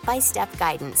step-by-step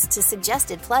guidance to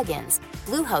suggested plugins,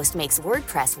 Bluehost makes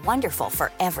WordPress wonderful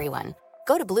for everyone.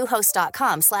 Go to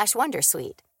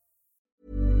bluehost.com/wondersuite.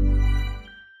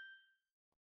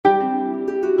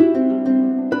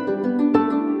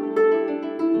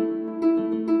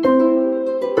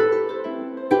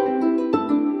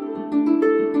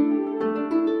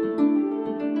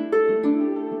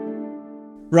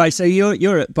 Right, so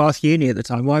you're at Bath Uni at the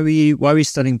time. Why were you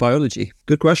studying biology?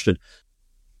 Good question.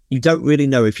 You don't really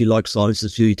know if you like science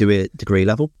until you do it at degree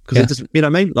level. Because it doesn't, you know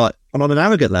what I mean? Like, and on an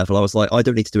arrogant level, I was like, I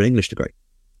don't need to do an English degree.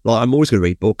 Like, I'm always going to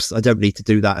read books. I don't need to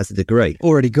do that as a degree.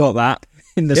 Already got that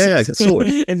in the sort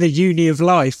of. in the uni of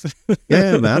life.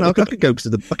 Yeah, man. I could go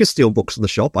to I could steal books from the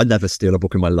shop. I never steal a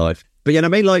book in my life. But you know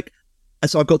what I mean? Like, and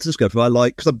so I've got to discover I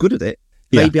like, because I'm good at it.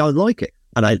 Maybe I like it.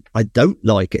 And I don't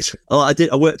like it. I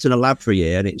worked in a lab for a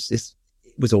year, and it was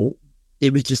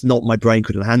just not, my brain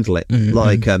couldn't handle it. Mm-hmm.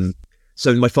 Like,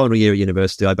 so in my final year at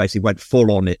university, I basically went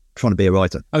full on it, trying to be a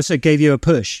writer. Oh, so it gave you a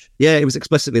push? Yeah, it was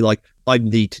explicitly like, I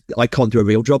can't do a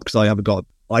real job because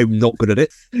I'm not good at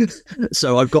it.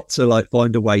 So I've got to like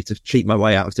find a way to cheat my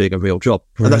way out of doing a real job.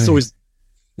 Right. And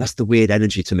that's the weird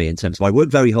energy to me in terms of, I work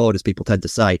very hard, as people tend to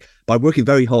say, but I'm working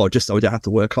very hard just so I don't have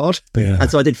to work hard. Yeah. And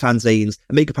so I did fanzines.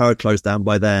 Amiga Power had closed down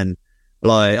by then.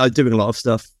 Like, I was doing a lot of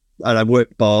stuff, and I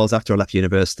worked bars after I left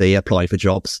university, applying for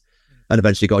jobs. and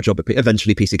eventually got a job at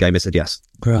eventually PC Gamer said yes.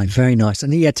 Right, very nice.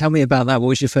 And yeah, tell me about that. What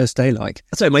was your first day like?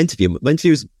 I'll tell you, my interview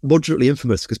was moderately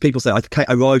infamous because people say I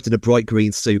arrived in a bright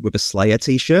green suit with a Slayer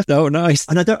t-shirt. Oh, nice.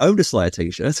 And I don't own a Slayer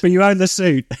t-shirt. But you own the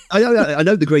suit. I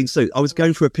know the green suit. I was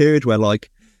going through a period where like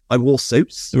I wore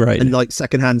suits, right, and like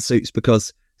secondhand suits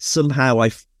because somehow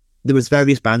there was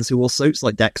various bands who wore suits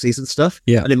like Dexies and stuff.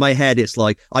 Yeah. And in my head, it's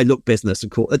like I look business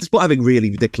and cool. Despite having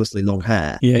really ridiculously long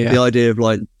hair. Yeah. The idea of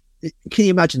like, can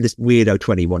you imagine this weirdo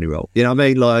 21-year-old? You know what I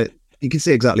mean? Like, you can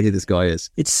see exactly who this guy is.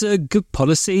 It's a good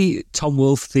policy. Tom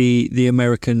Wolfe, the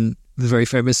very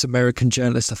famous American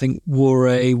journalist, I think, wore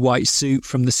a white suit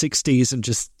from the 60s and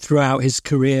just throughout his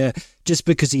career, just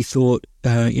because he thought,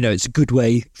 it's a good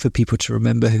way for people to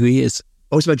remember who he is.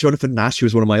 I always remember Jonathan Nash, who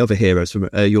was one of my other heroes from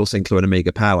Your Sinclair and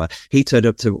Amiga Power. He turned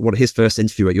up to his first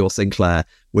interview at Your Sinclair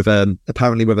with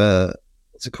apparently with a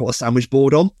sandwich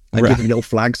board on and giving little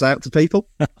flags out to people.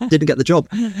 Didn't get the job.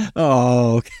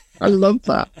 Oh, I love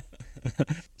that.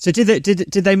 So did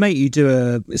they make you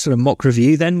do a sort of mock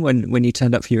review then when you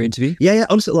turned up for your interview? Yeah.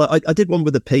 Honestly, like I did one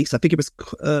with a piece. I think it was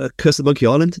Curse of Monkey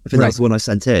Island. I think that was the one I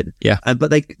sent in. Yeah. But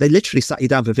they literally sat you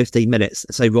down for 15 minutes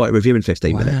and say, write a review in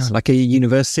 15 minutes. Like a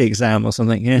university exam or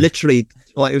something. Yeah. Literally,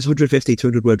 like it was 150,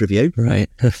 200 word review. Right.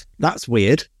 That's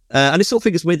weird. And I sort of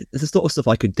think it's weird. It's the sort of stuff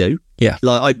I could do. Yeah.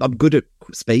 Like I'm good at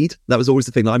speed. That was always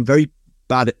the thing. Like, I'm very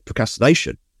bad at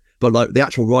procrastination. But like the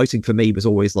actual writing for me was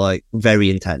always like very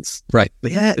intense. Right.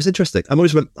 But yeah, it was interesting. And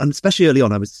especially early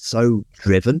on, I was so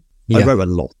driven. Yeah. I wrote a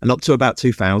lot. And up to about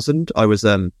 2000, I was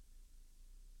writing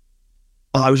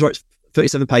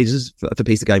 37 pages for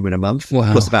PC Gamer in a month.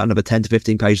 Wow. Plus about another 10 to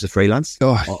 15 pages of freelance.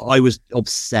 Gosh. I was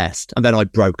obsessed. And then I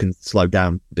broke and slowed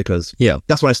down because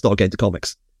that's when I started getting to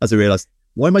comics. As I realised,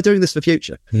 why am I doing this for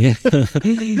Future? Yeah.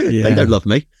 They don't love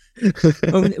me.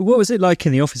 What was it like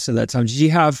in the office at that time? Did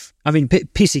you have,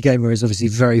 PC Gamer is obviously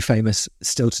very famous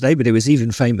still today, but it was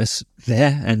even famous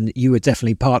there, and you were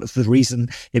definitely part of the reason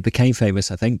it became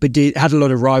famous, I think. But it had a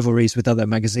lot of rivalries with other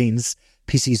magazines,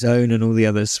 PC Zone and all the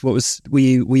others. Were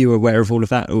you aware of all of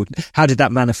that, or how did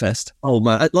that manifest? Oh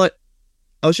man, I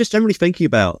was just generally thinking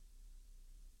about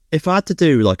if I had to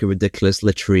do like a ridiculous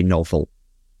literary novel,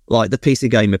 like the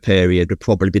PC Gamer period would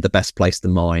probably be the best place to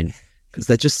mine. Because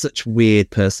they're just such weird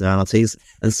personalities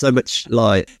and so much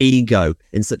like ego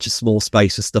in such a small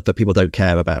space of stuff that people don't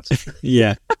care about.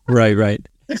 Yeah, right.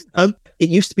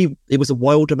 It was a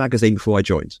wilder magazine before I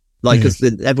joined. Like, because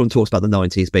everyone talks about the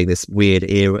 90s being this weird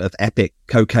era of epic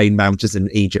cocaine mountains in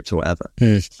Egypt or whatever.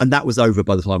 And that was over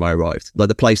by the time I arrived. Like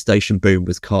the PlayStation boom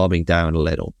was calming down a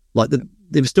little. Like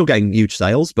they were still getting huge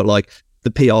sales, but like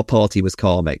the PR party was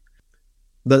calming.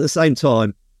 But at the same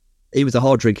time, it was a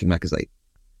hard drinking magazine.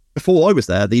 Before I was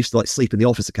there, they used to like sleep in the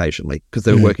office occasionally because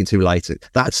they were working too late.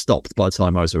 That had stopped by the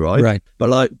time I was arrived. Right. But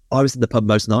like I was in the pub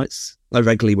most nights. I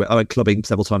went clubbing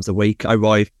several times a week. I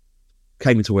arrived,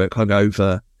 came into work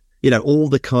hungover. All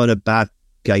the kind of bad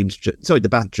the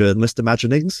bad journalist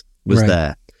imaginings was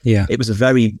there. Yeah. It was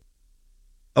I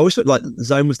always felt like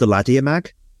Zone was the laddier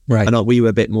mag. Right. And we were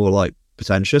a bit more like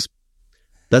pretentious.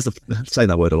 Saying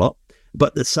that word a lot.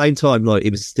 But at the same time, like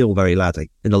it was still very laddie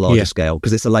in the larger scale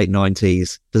because it's the late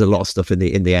 90s. There's a lot of stuff in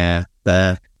the air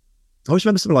there. I always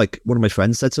remember something like one of my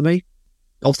friends said to me,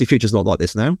 obviously Future's not like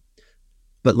this now,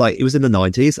 but like it was in the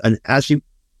 90s, and as you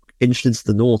inched into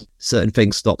the north, certain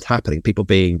things stopped happening. People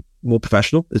being more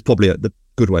professional is probably the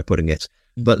good way of putting it,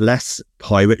 but less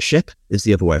pirate ship is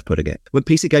the other way of putting it. When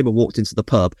PC Gamer walked into the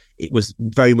pub, it was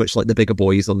very much like the bigger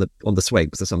boys on the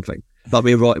swings or something. But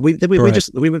we were and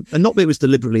not that it was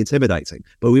deliberately intimidating,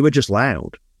 but we were just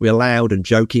loud. We were loud and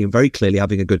joking and very clearly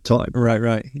having a good time.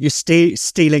 Right. You're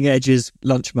stealing Edge's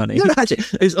lunch money. No, actually,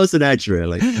 it was us and Edge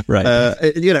really. Right.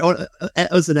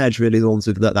 Us and Edge really the ones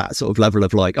with that sort of level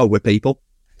of like, oh, we're people.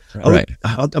 Right.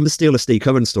 I'm going to steal a Steve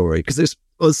Cohen story because it's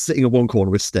us sitting in one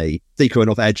corner with Steve Cohen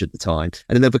off Edge at the time,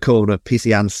 and in the other corner,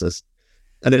 PC Answers.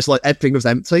 And it's like everything was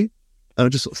empty. And I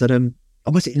just sort of said,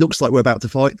 it looks like we're about to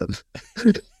fight them.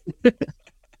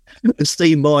 And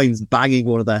Steve Mine's banging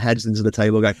one of their heads into the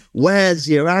table going, where's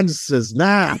your answers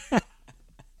now?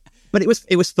 But it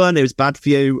was fun. It was bad for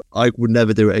you. I would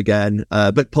never do it again.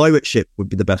 But pirate ship would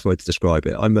be the best way to describe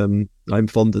it. I'm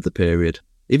fond of the period.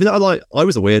 Even though I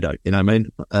was a weirdo, you know what I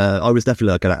mean? I was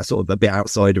definitely like a sort of a bit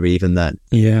outsider even then.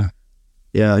 Yeah.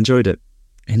 Yeah, I enjoyed it.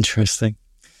 Interesting.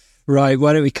 Right,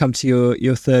 why don't we come to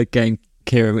your third game,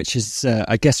 Kieron, which is,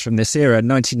 I guess, from this era,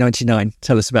 1999.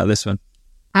 Tell us about this one.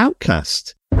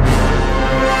 Outcast.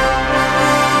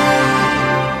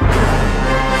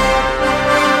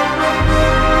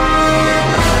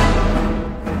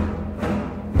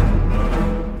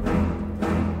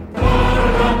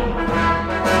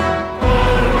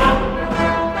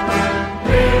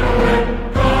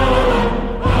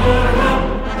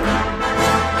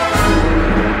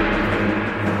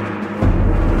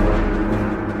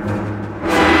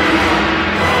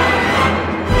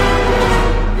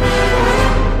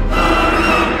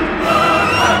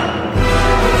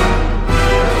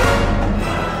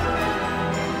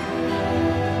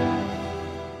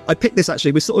 I picked this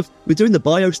actually. We're doing the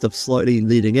bio stuff slightly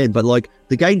leading in, but like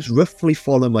the games roughly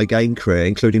follow my game career,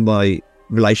 including my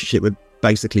relationship with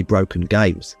basically broken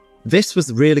games. This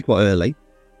was really quite early.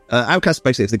 Outcast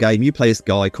basically is the game. You play this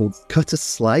guy called Cutter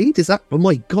Slade. Is that? Oh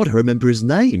my god, I remember his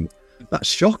name. That's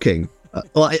shocking.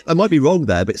 I might be wrong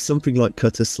there, but it's something like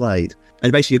Cutter Slade.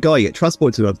 And basically, a guy, you get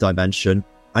transported to another dimension,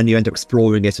 and you end up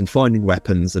exploring it and finding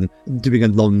weapons and doing a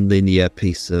non-linear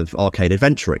piece of arcade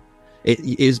adventuring. It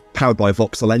is powered by a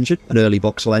voxel engine, an early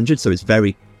voxel engine, so it's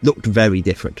looked very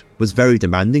different. Was very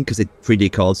demanding because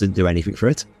 3D cards didn't do anything for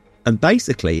it. And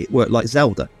basically, it worked like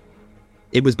Zelda.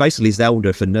 It was basically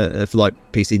Zelda for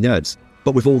like PC nerds,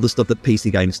 but with all the stuff that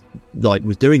PC games like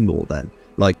was doing more then,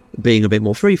 like being a bit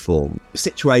more freeform.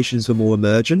 Situations were more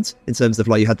emergent in terms of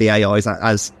like you had the AIs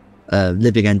as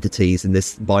living entities in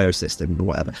this biosystem or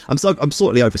whatever. I'm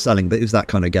slightly overselling, but it was that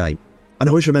kind of game. And I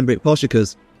always remember it partially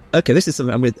because, okay, this is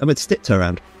something I'm going to stick to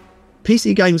around.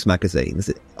 PC games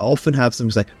magazines often have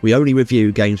something say, we only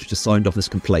review games which are signed off as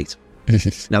complete.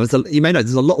 Now, you may know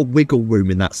there's a lot of wiggle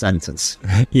room in that sentence.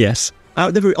 Yes. I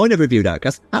never reviewed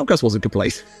Outcast. Outcast wasn't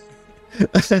complete.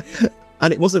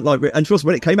 And it wasn't like, and for us,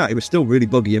 when it came out, it was still really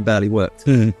buggy and barely worked.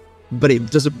 But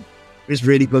it's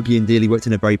really buggy and really worked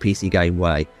in a very PC game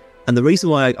way. And the reason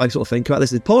why I sort of think about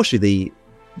this is partially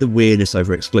the weirdness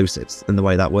over exclusives and the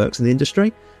way that works in the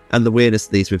industry, and the weirdness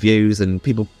of these reviews and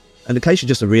people, and occasionally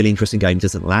just a really interesting game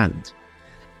doesn't land.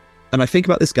 And I think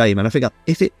about this game, and I think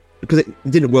because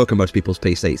it didn't work on most people's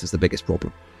PCs, is the biggest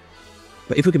problem.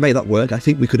 But if we could make that work, I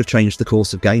think we could have changed the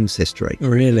course of games history.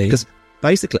 Really? Because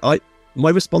basically, my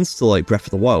response to like Breath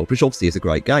of the Wild, which obviously is a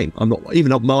great game,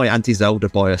 my anti-Zelda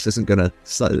bias isn't going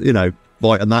to,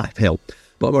 fight on that hill.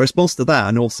 But my response to that,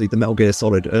 and also the Metal Gear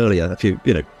Solid earlier,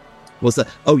 was that,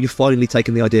 you've finally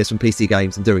taken the ideas from PC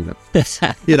games and doing them.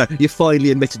 You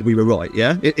finally admitted we were right,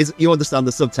 yeah? You understand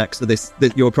the subtext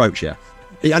of your approach, yeah?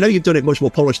 I know you've done it much more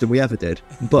polished than we ever did,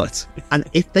 and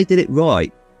if they did it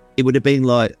right, it would have been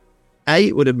like,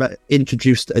 it would have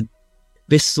introduced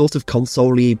this sort of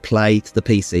console-y play to the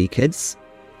PC kids,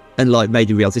 and like made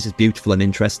you realise this is beautiful and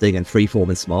interesting and freeform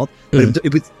and smart. But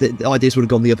the ideas would have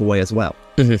gone the other way as well.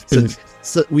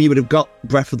 So we would have got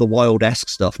Breath of the Wild-esque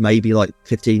stuff maybe like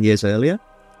 15 years earlier.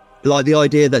 Like the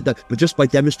idea but just by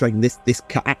demonstrating this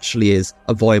actually is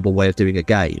a viable way of doing a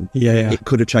game, it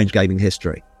could have changed gaming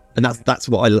history. And that's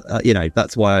what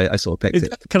that's why I sort of picked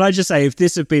it. Can I just say, if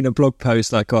this had been a blog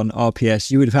post like on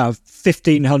RPS, you would have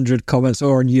 1,500 comments,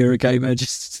 or on Eurogamer,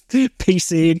 just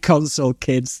PC and console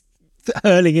kids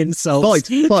hurling insults.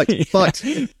 Fight.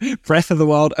 Breath of the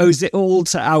Wild owes it all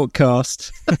to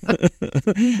Outcast.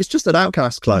 It's just an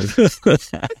Outcast clone.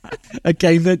 A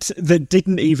game that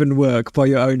didn't even work, by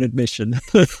your own admission.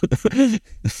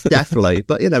 Definitely,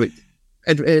 but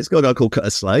it's got a guy called Cutter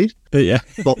Slade. Yeah,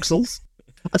 voxels.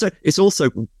 It's also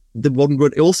the one.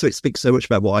 It also speaks so much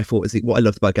about what I thought is what I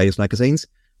loved about games magazines.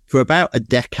 For about a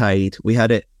decade, we had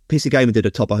it. PC Gamer did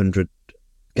a top 100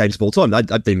 games of all time.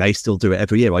 They may still do it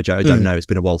every year. I don't know. It's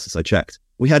been a while since I checked.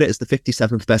 We had it as the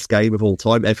 57th best game of all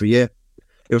time every year.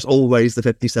 It was always the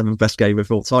 57th best game of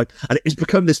all time. And it's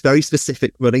become this very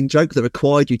specific running joke that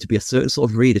required you to be a certain sort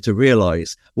of reader to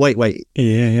realise, wait.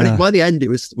 Yeah. And by the end,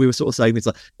 we were sort of saying, it's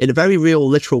like, in a very real,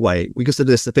 literal way, we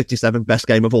consider this the 57th best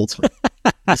game of all time.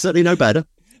 It's certainly no better,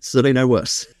 certainly no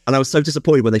worse. And I was so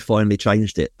disappointed when they finally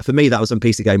changed it. For me, that was when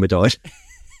PC Gamer died.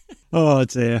 Oh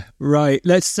dear. Right.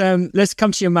 Let's come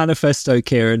to your manifesto,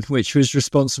 Kieron, which was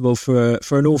responsible for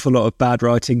an awful lot of bad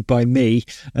writing by me.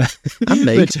 And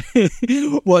me.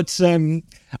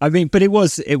 But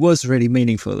it was really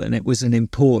meaningful, and it was an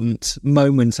important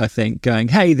moment, I think, going,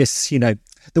 hey, this,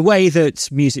 the way that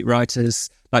music writers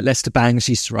like Lester Bangs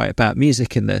used to write about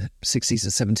music in the 60s or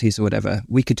 70s or whatever,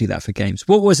 we could do that for games.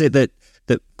 What was it that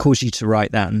caused you to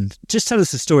write that? And just tell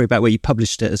us a story about where you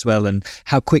published it as well, and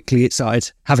how quickly it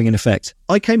started having an effect.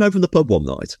 I came home from the pub one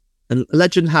night, and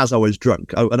legend has I was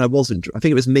drunk. And I wasn't. I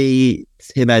think it was me,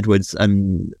 Tim Edwards,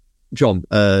 and John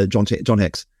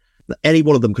Hicks. Any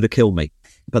one of them could have killed me,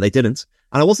 but they didn't.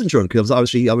 And I wasn't drunk because I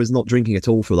was not drinking at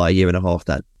all for like a year and a half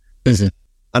then.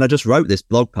 And I just wrote this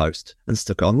blog post and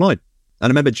stuck it online. And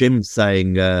I remember Jim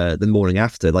saying the morning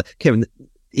after, like, Kieron,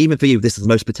 even for you, this is the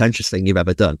most pretentious thing you've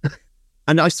ever done.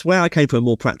 And I swear I came from a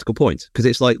more practical point, because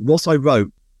it's like what I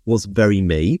wrote was very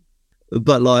me,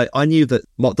 but like I knew that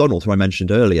Mark Donald, who I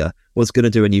mentioned earlier, was going to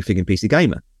do a new thing in PC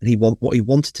Gamer, and what he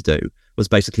wanted to do was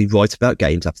basically write about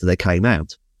games after they came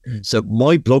out. So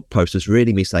my blog post was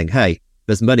really me saying, hey,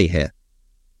 there's money here.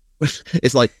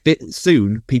 It's like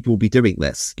soon people will be doing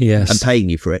this and paying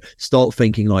you for it. Start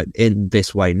thinking like in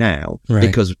this way now,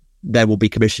 because there will be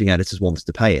commissioning editors wanting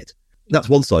to pay it. that's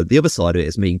one side. The other side of it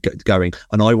is me going,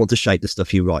 and I want to shape the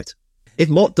stuff you write. If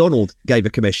Mark Donald gave a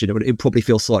commission, it would probably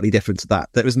feel slightly different to that.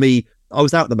 That was me. I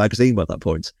was out in the magazine by that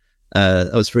point. I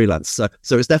was freelance. So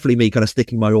it's definitely me kind of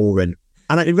sticking my oar in.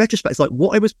 And in retrospect, it's like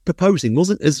what I was proposing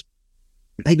wasn't as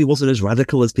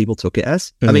radical as people took it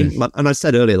as. I mean, and I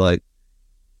said earlier, like,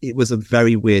 it was a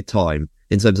very weird time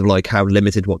in terms of like how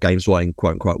limited what games writing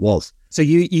quote unquote was. So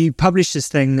you published this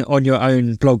thing on your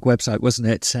own blog website, wasn't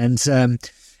it?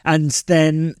 And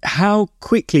then how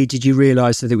quickly did you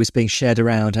realise that it was being shared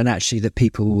around and actually that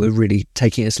people were really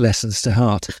taking its lessons to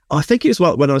heart? I think it was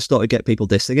when I started to get people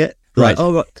dissing it. Right.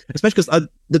 Especially because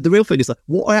the real thing is like,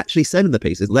 what I actually said in the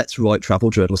piece is let's write travel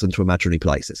journalism to imaginary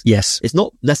places. Yes. It's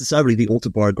not necessarily the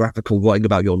autobiographical writing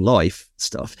about your life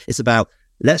stuff. It's about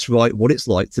let's write what it's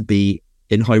like to be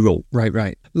in Hyrule.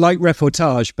 Right. Like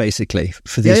reportage, basically,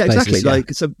 for these places. Exactly. Yeah. Like,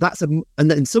 so that's and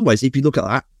then in some ways, if you look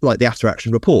at like the after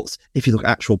action reports, if you look at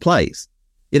actual plays,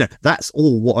 you know, that's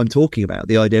all what I'm talking about.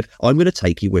 The idea of I'm going to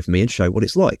take you with me and show what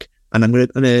it's like. And I'm going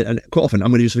to, and quite often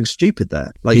I'm going to do something stupid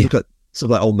there. Like you look at sort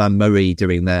of like Old Man Murray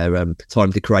doing their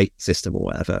time to create system or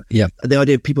whatever. Yeah. And the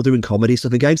idea of people doing comedy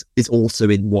stuff in games is also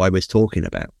in what I was talking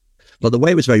about. But the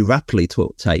way it was very rapidly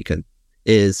taken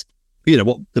is, you know,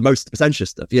 what the most pretentious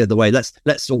stuff. Yeah, the way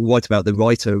let's all write about the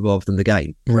writer rather than the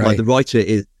game. Right. Like the writer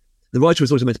is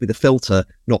always meant to be the filter,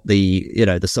 not the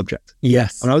the subject.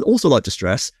 Yes. And I would also like to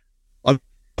stress, I'm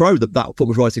pro that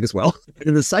form of writing as well.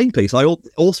 In the same piece, I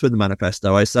also in the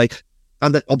manifesto I say,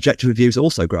 and that objective review is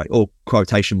also great, or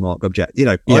quotation mark object. You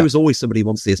know, I was always somebody who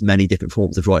wants to see as many different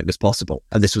forms of writing as possible,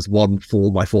 and this was one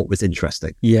form I thought was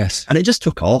interesting. Yes. And it just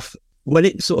took off when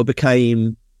it sort of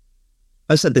became,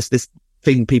 I said this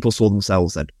thing people saw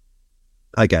themselves in,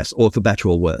 I guess, or for better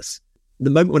or worse. The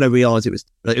moment when I realised it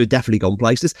had definitely gone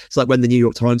places, it's like when the New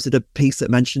York Times did a piece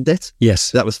that mentioned it.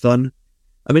 Yes. That was fun.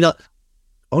 I mean,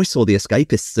 I saw the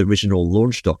Escapists' original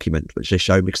launch document, which they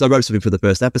showed me, because I wrote something for the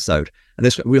first episode,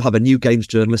 and we'll have a new games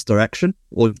journalist direction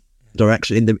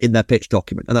in their pitch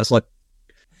document. And that's like,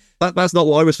 that's not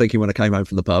what I was thinking when I came home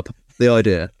from the pub. The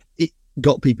idea. It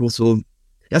got people sort of,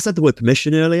 I said the word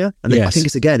permission earlier, and I think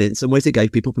it's again, in some ways it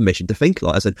gave people permission to think.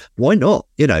 Like I said, why not?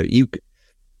 You know,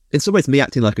 in some ways me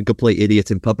acting like a complete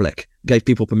idiot in public gave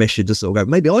people permission to sort of go,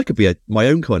 maybe I could be my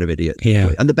own kind of idiot.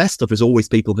 Yeah. And the best stuff is always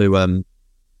people who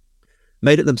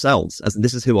made it themselves, as in,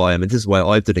 this is who I am, and this is why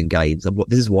I've done in games, and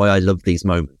this is why I love these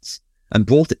moments, and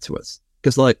brought it to us.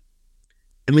 Because like,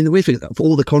 I mean, the weird thing, for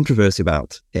all the controversy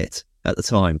about it at the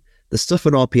time, the stuff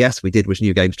on RPS we did was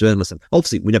new games journalism.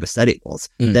 Obviously, we never said it was.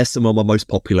 They're some of my most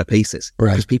popular pieces.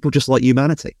 Right. Because people just like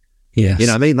humanity. Yes. You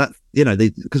know what I mean? That, you know,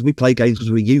 because we play games because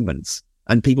we're humans,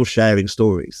 and people sharing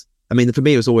stories. I mean, for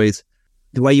me, it was always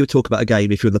the way you would talk about a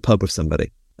game if you're in the pub with somebody,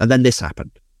 and then this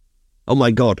happened. Oh my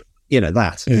God. You know,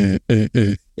 that.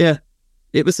 Yeah.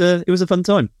 It was a fun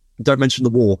time. Don't mention the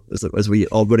war, as we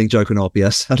are running joke on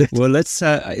RPS. Well, let's.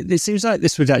 It seems like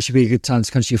this would actually be a good time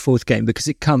to come to your fourth game, because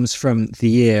it comes from the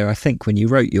year, I think, when you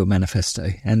wrote your manifesto,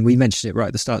 and we mentioned it right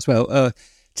at the start as well.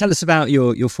 Tell us about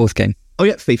your fourth game. Oh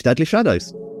yeah, Thief Deadly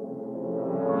Shadows.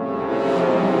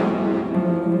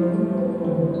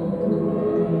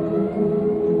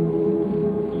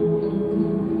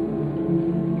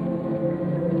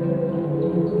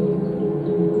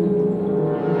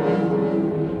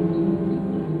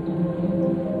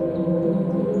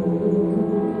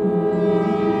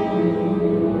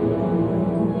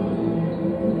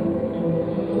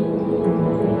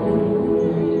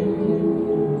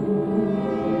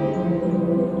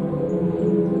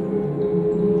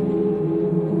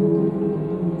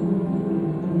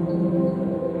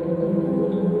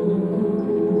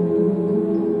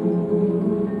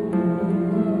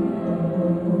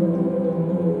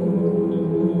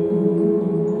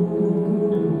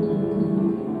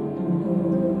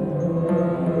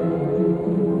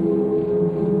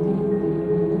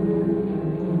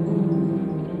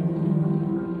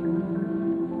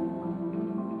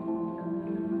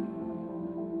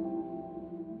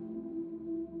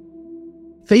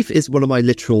 Thief is one of my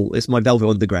it's my Velvet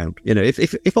Underground. You know,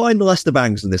 if I'm the Lester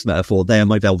Bangs in this metaphor, they are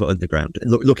my Velvet Underground,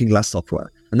 Looking Glass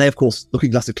software. And they, of course,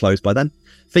 Looking Glass had closed by then.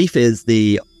 Thief is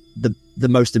the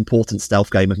most important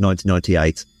stealth game of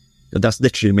 1998. And that's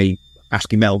literally me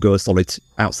asking Metal Gear Solid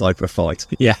outside for a fight.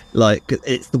 Yeah. Like,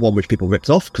 it's the one which people ripped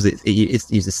off because it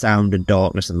uses sound and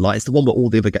darkness and light. It's the one where all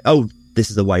the other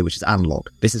this is a way which is analog.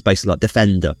 This is basically like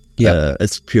Defender,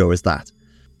 as pure as that.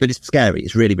 But it's scary.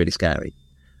 It's really, really scary.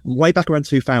 Way back around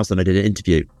 2000, I did an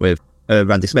interview with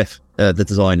Randy Smith, the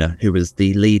designer, who was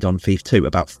the lead on Thief 2,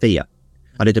 about fear.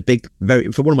 I did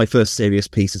for one of my first serious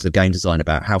pieces of game design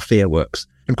about how fear works.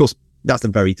 And of course, that's a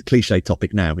very cliche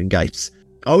topic now in games.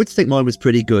 I would think mine was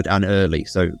pretty good and early.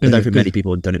 So I don't think many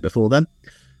people had done it before then.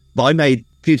 But I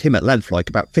viewed him at length, like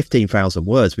about 15,000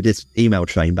 words with this email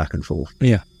chain back and forth.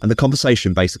 Yeah. And the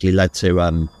conversation basically led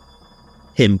to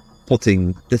him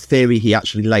putting the theory he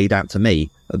actually laid out to me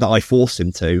that I forced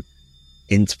him to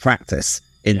into practice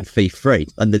in Thief 3,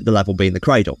 and the level being the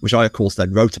cradle, which I, of course,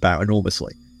 then wrote about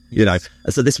enormously. You know,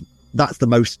 so that's the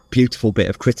most beautiful bit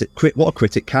of what a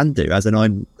critic can do, as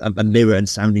I'm a mirror and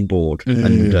sounding board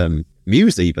and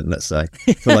muse even, let's say,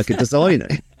 for like a designer.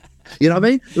 You know what I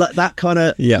mean? Like that kind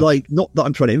of, like, not that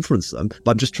I'm trying to influence them,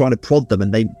 but I'm just trying to prod them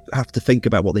and they have to think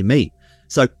about what they mean.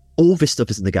 So all this stuff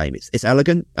is in the game. It's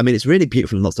elegant. I mean, it's really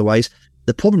beautiful in lots of ways.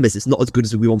 The problem is it's not as good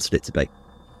as we wanted it to be.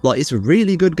 Like, it's a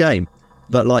really good game,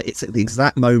 but like it's at the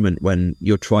exact moment when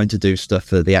you're trying to do stuff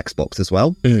for the Xbox as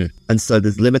well. And so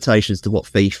there's limitations to what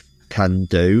Thief can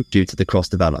do due to the cross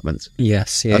development.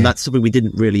 Yes, yeah. And that's something we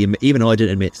didn't really, even I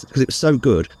didn't admit, because it was so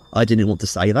good, I didn't want to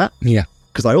say that. Yeah.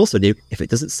 Because I also knew if it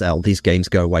doesn't sell, these games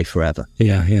go away forever.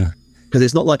 Yeah, yeah. Because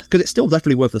it's not like, because it's still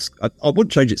definitely worth I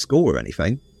wouldn't change its score or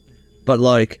anything, but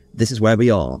like, this is where we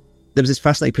are. There was this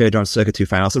fascinating period around circa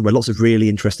 2000 where lots of really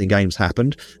interesting games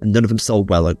happened and none of them sold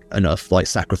well enough, like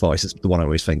Sacrifice is the one I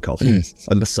always think of, and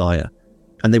Messiah.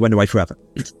 And they went away forever.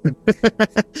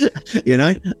 You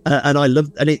know? And I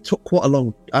loved, and it took quite a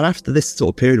long, and after this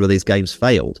sort of period where these games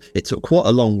failed, it took quite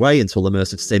a long way until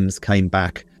immersive sims came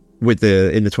back in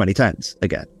the 2010s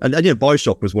again. And you know,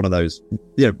 BioShock was one of those,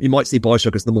 you know, you might see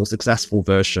BioShock as the more successful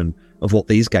version of what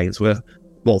these games were,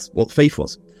 well, what Thief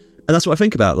was. And that's what I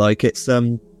think about. Like, it's,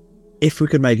 if we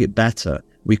could make it better,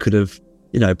 we could have,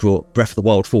 you know, brought Breath of the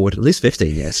Wild forward at least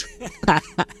 15 years. And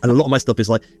a lot of my stuff is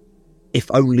like, if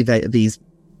only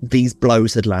these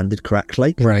blows had landed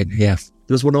correctly. Right, yeah.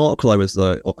 There was one article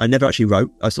I never actually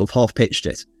wrote. I sort of half pitched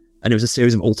it. And it was a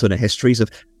series of alternate histories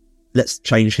of, let's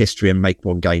change history and make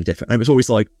one game different. And it was always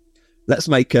like, let's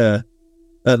make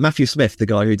Matthew Smith, the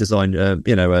guy who designed,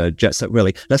 Jet Set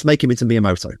Willy, let's make him into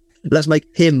Miyamoto. Let's make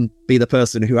him be the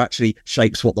person who actually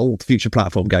shapes what all the future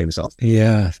platform games are.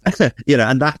 Yeah. You know,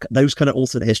 and those kind of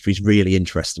alternate histories really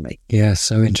interest me. Yeah,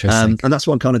 so interesting. And that's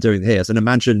what I'm kind of doing here. So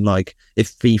imagine, like, if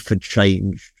Thief had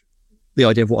changed the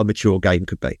idea of what a mature game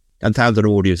could be and found an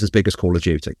audience as big as Call of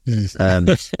Duty.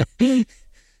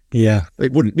 Yeah.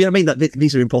 It wouldn't, you know what I mean?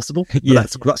 These are impossible. Yeah.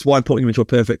 That's why I'm putting them into a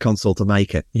perfect console to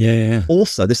make it. Yeah.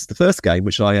 Also, this is the first game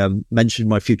which I mentioned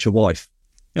my future wife.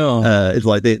 Oh. It's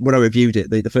like when I reviewed it,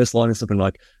 the first line is something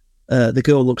like, the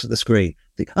girl looks at the screen,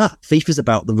 Thief is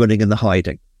about the running and the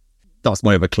hiding. That's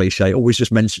my other cliche, always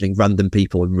just mentioning random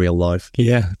people in real life.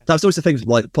 Yeah. That's always the thing,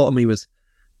 like, part of me was,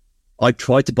 I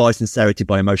tried to buy sincerity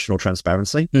by emotional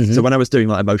transparency. Mm-hmm. So when I was doing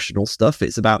like emotional stuff,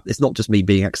 it's not just me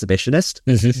being exhibitionist.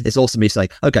 Mm-hmm. It's also me saying,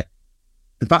 okay,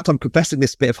 the fact I'm confessing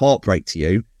this bit of heartbreak to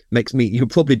you makes me, you'll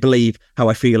probably believe how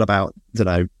I feel about, I don't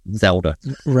know, Zelda.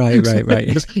 Right.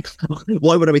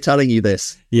 Why would I be telling you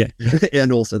this? Yeah.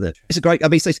 And also that it's a great, I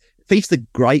mean, Thief's a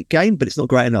great game, but it's not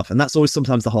great enough. And that's always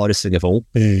sometimes the hardest thing of all.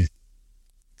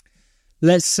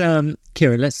 Let's,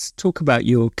 Kieron, let's talk about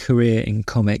your career in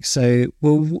comics. So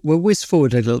we'll whiz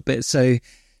forward a little bit. So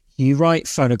you write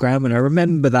Phonogram, and I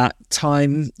remember that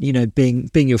time, you know, being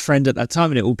your friend at that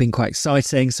time, and it all been quite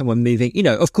exciting. Someone moving, you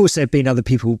know, of course there have been other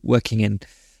people working in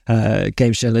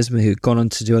games journalism who've gone on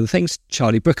to do other things.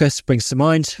 Charlie Brooker springs to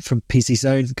mind from PC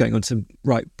Zone, going on to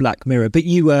write Black Mirror. But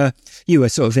you were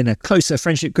sort of in a closer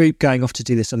friendship group, going off to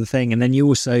do this other thing, and then you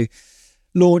also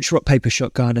launch Rock Paper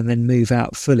Shotgun and then move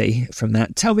out fully from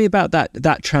that. Tell me about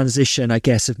that transition, I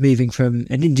guess, of moving from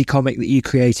an indie comic that you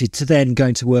created to then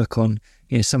going to work on,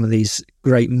 you know, some of these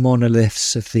great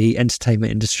monoliths of the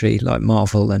entertainment industry like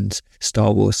Marvel and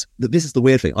Star Wars. This is the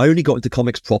weird thing. I only got into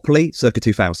comics properly circa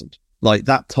 2000. Like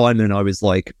that time when I was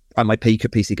like at my peak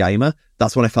at PC Gamer,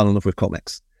 that's when I fell in love with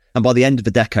comics. And by the end of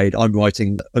the decade, I'm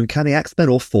writing Uncanny X-Men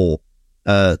or 4.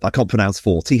 I can't pronounce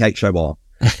 4, THOR.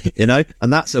 You know,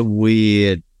 and that's a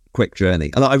weird, quick journey.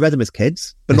 And I read them as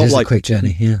kids, but not like a quick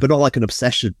journey, yeah. But not like an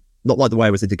obsession, not like the way I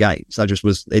was into games. I just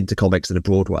was into comics in a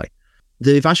broad way.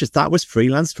 The advantage is that was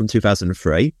freelance from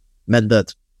 2003, meant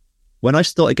that when I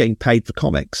started getting paid for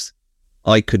comics,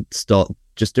 I could start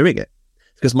just doing it.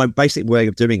 Because my basic way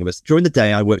of doing it was during the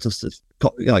day I worked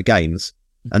on games,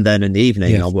 and then in the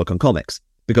evening I'll work on comics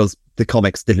because the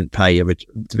comics didn't pay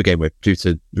to begin with due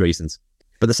to reasons.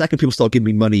 But the second people started giving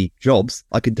me money jobs,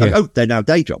 I could, they're now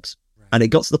day jobs. Right. And it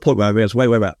got to the point where I realized, wait.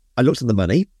 I looked at the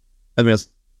money and realized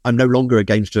I'm no longer a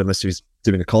games journalist who's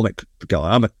doing a comic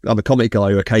guy. I'm a comic guy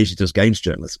who occasionally does games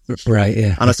journalism. Right,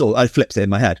 yeah. And I flipped it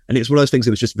in my head. And it was one of those things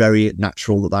that was just very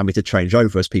natural that I made to change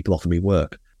over as people offer me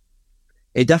work.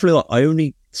 It definitely, I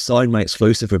only signed my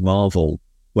exclusive with Marvel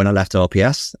when I left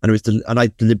RPS, and I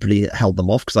deliberately held them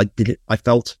off because I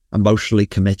felt emotionally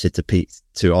committed to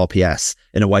RPS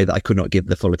in a way that I could not give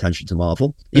the full attention to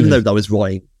Marvel, even though I was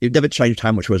writing. It never changed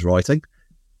how much I was writing.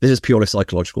 This is purely a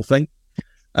psychological thing,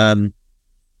 and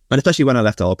especially when I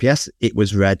left RPS, it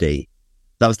was ready.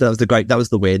 That was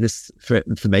the weirdness for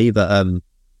me that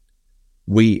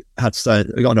we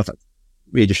got enough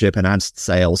readership and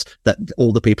sales that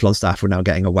all the people on staff were now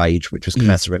getting a wage which was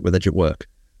commensurate with their work.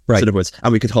 Right. So in other words,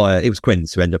 and we could hire, it was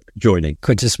Quinns who ended up joining.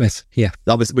 Quinton Smith, yeah.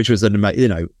 Which was an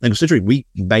amazing, and considering we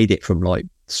made it from like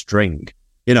string,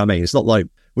 you know what I mean? It's not like,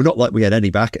 we're not like we had any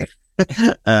backing. We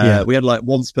had like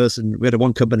we had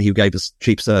one company who gave us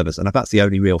cheap service, and that's the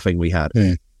only real thing we had.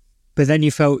 Yeah. But then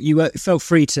you felt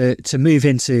free to move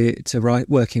into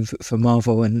working for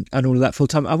Marvel and all of that full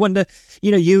time. I wonder,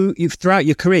 you've throughout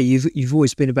your career, you've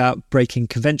always been about breaking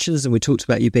conventions, and we talked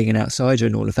about you being an outsider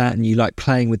and all of that, and you like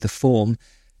playing with the form.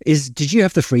 Did you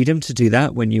have the freedom to do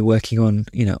that when you're working on,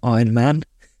 Iron Man?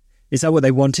 Is that what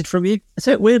they wanted from you?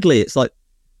 So weirdly, it's like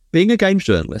being a games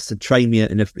journalist and train me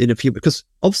in a few, because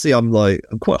obviously I'm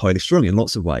quite highly strung in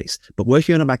lots of ways, but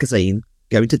working on a magazine,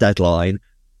 going to deadline,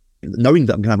 knowing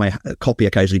that I'm going to have my copy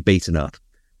occasionally beaten up,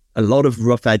 a lot of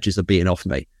rough edges are beaten off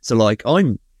me. So like I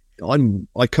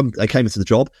came into the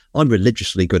job, I'm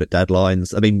religiously good at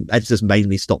deadlines. I mean, editors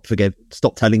mainly stop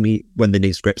telling me when they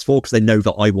need scripts for, because they know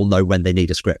that I will know when they need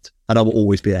a script, and I will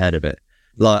always be ahead of it.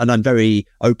 Like, and I'm very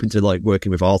open to like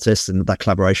working with artists and that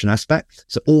collaboration aspect.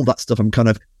 So all that stuff I'm kind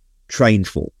of trained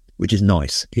for, which is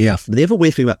nice. Yeah. But the other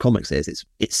weird thing about comics is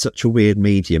it's such a weird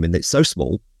medium, and it's so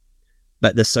small.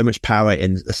 But there's so much power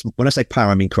when I say power,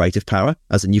 I mean creative power,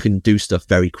 as in you can do stuff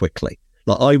very quickly.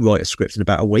 Like I write a script in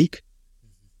about a week.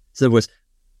 So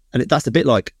that's a bit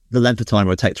like the length of time it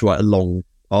would take to write a long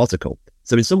article.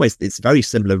 So in some ways, it's a very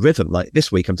similar rhythm. Like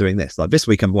this week I'm doing this. Like this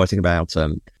week I'm writing about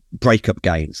breakup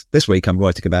games. This week I'm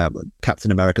writing about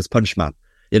Captain America's Punch Man.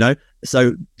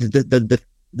 So the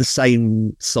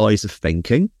same size of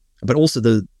thinking, but also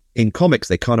in comics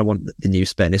they kind of want the new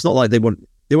spin. It's not like they want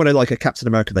to like a Captain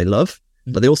America they love.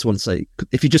 But they also want to say,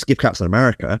 if you just give Captain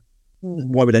America,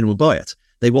 why would anyone buy it?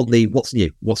 They want the what's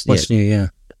new. Yeah.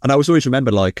 And I always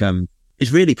remember, like, it's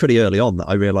really pretty early on that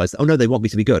I realised, oh no, they want me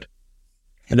to be good.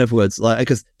 In other words, like,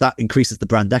 because that increases the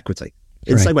brand equity.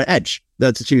 In the same way, Edge,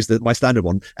 to choose my standard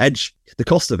one, Edge, the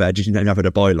cost of Edge is you don't have it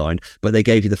a byline, but they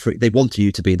gave you they wanted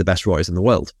you to be the best writers in the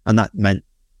world. And that meant,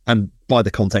 and by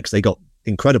the context, they got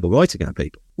incredible writing out of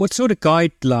people. What sort of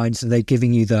guidelines are they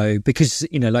giving you though? Because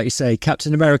like you say,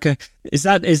 Captain America, is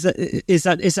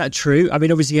that true? I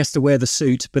mean, obviously he has to wear the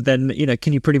suit, but then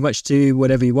can you pretty much do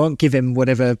whatever you want, give him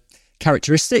whatever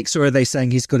characteristics, or are they saying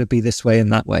he's got to be this way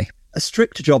and that way? A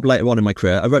strict job later on in my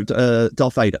career, I wrote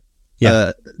Darth Vader.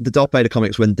 Yeah. The Darth Vader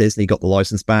comics when Disney got the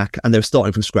license back, and they were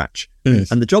starting from scratch. And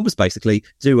the job was basically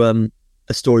do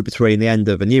a story between the end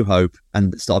of A New Hope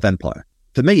and the start of Empire.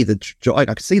 For me, I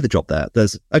could see the job there.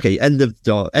 There's end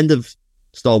of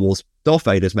Star Wars. Darth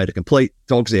Vader's made a complete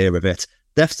dog's ear of it.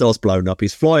 Death Star's blown up.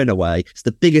 He's flying away. It's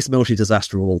the biggest military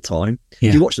disaster of all time. Yeah.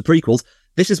 If you watch the prequels,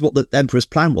 this is what the Emperor's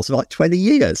plan was for like 20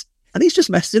 years, and he's just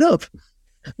messed it up.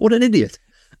 What an idiot!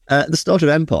 At the start of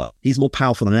Empire, he's more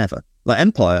powerful than ever. Like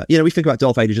Empire, we think about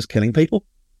Darth Vader just killing people.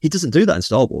 He doesn't do that in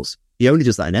Star Wars. He only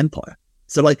does that in Empire.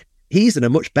 So like he's in a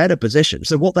much better position.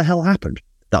 So what the hell happened?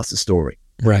 That's the story.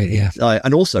 Right, yeah.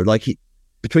 And also, like,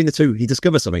 between the two, he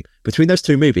discovers something. Between those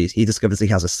two movies, he discovers he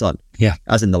has a son. Yeah.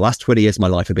 As in, the last 20 years of my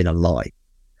life have been a lie.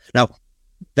 Now,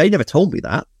 they never told me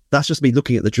that. That's just me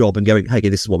looking at the job and going, hey,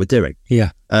 this is what we're doing.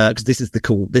 Yeah. Because this is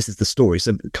the story.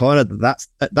 So kind of that's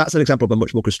an example of a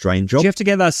much more constrained job. Do you have to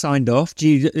get that signed off?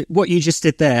 What you just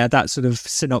did there, that sort of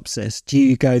synopsis, do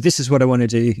you go, this is what I want to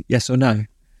do, yes or no?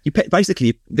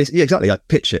 Exactly. I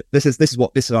pitch it. This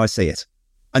is how I see it.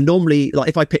 And normally, like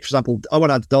if I pitch, for example, I want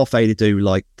to have Darth Vader do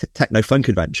like techno funk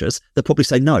adventures, they'll probably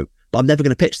say no, but I'm never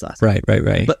going to pitch that. Right.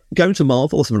 But going to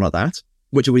Marvel or something like that,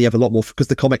 which we have a lot more, because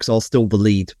the comics are still the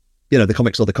lead. The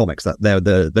comics are the comics. That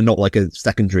they're not like a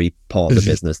secondary part of the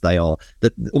business. They are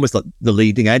almost like the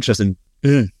leading edge. As in,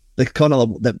 they kind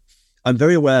of. I'm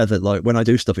very aware that like when I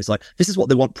do stuff, it's like this is what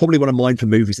they probably want to mine for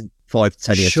movies in 5 to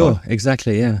 10 years. Sure, time.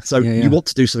 Exactly. Yeah. So you want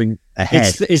to do something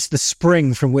ahead. It's the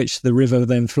spring from which the river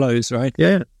then flows, right?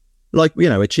 Yeah, like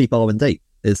a cheap R&D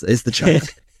is the chance.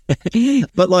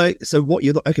 But like, so what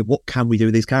what can we do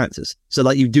with these characters? So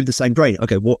like you do the same brain.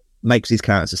 Okay, what makes these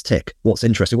characters tick? What's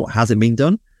interesting? What hasn't been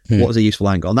done? What is a useful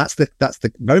angle? And that's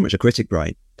the very much a critic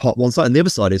brain part one side, and the other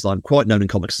side is I'm quite known in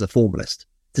comics as a formalist.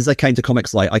 Since I came to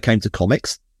comics, I came to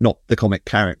comics, not the comic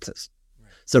characters.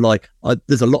 So like,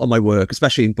 there's a lot of my work,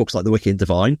 especially in books like The Wicked and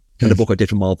Divine, and a book I did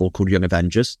for Marvel called Young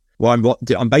Avengers. where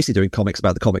I'm basically doing comics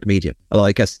about the comic medium.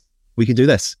 I guess we can do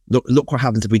this. Look what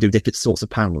happens if we do different sorts of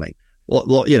paneling.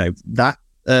 What you know, that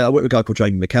I work with a guy called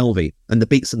Jamie McKelvey, and the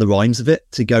beats and the rhymes of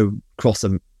it to go cross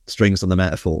some strings on the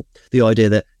metaphor. The idea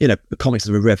that, you know, comics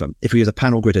are a rhythm. If we use a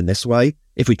panel grid in this way,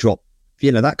 if we drop,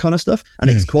 you know, that kind of stuff, and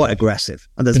it's quite aggressive,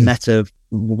 and there's meta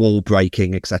wall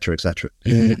breaking, etc., etc.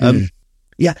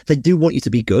 Yeah, they do want you to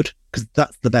be good, because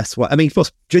that's the best way. I mean, of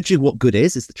course, judging what good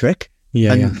is the trick.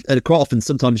 And quite often,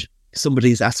 sometimes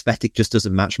somebody's aesthetic just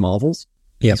doesn't match Marvel's.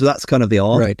 Yeah, so that's kind of the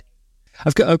art. Right.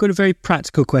 I've got a very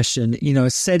practical question. You know, I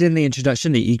said in the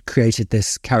introduction that you created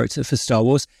this character for Star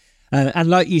Wars. And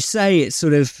like you say, it's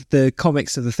sort of the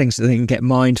comics are the things that they can get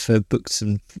mined for books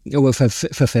and, well, for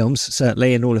films,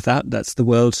 certainly, and all of that. That's the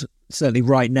world, certainly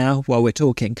right now, while we're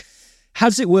talking. How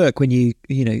does it work when you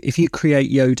know, if you create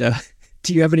Yoda,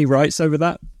 do you have any rights over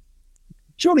that?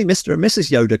 Surely Mr. and Mrs.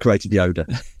 Yoda created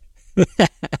Yoda.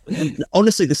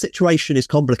 Honestly, the situation is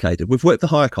complicated. We've worked for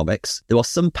hire comics. There are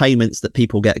some payments that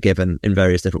people get given in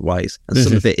various different ways, and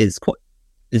some of it is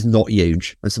not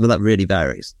huge, and some of that really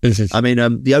varies. I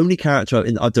mean, the only character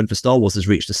I've done for Star Wars has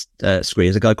reached the screen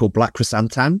is a guy called Black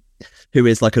Chrysanthemum, who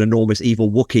is like an enormous evil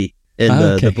Wookiee in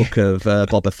the book of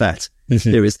Boba Fett.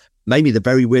 Who is made me the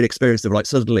very weird experience of, like,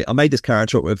 suddenly I made this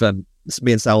character up with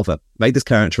me and Salva made this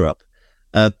character up,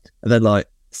 and then, like,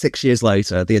 6 years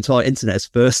later, the entire internet is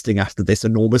thirsting after this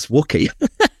enormous Wookiee.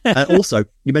 And also,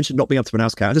 you mentioned not being able to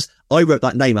pronounce characters. I wrote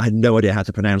that name. I had no idea how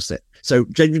to pronounce it. So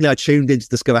genuinely, I tuned in to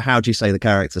discover how do you say the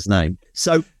character's name.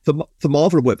 So for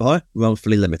Marvel and work for hire, we're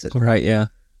fully limited. Right, yeah.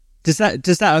 Does that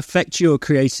affect your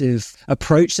creative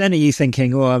approach then? Are you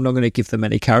thinking, oh, I'm not going to give them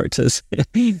any characters? To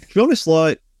be honest,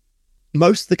 like,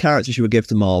 most of the characters you would give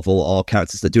to Marvel are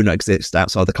characters that do not exist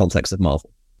outside the context of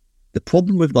Marvel. The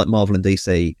problem with, like, Marvel and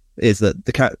DC is that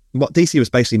what DC was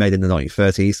basically made in the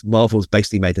 1930s, Marvel was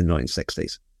basically made in the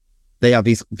 1960s. They have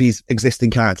these existing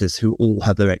characters who all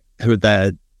have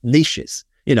their niches.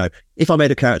 You know, if I made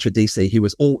a character at DC who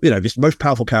was all, you know, this most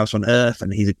powerful character on Earth,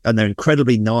 and they're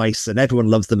incredibly nice, and everyone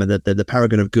loves them, and they're the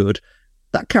paragon of good,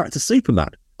 that character's Superman.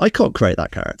 I can't create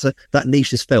that character. That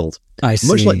niche is filled. I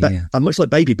see. Much like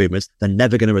baby boomers, they're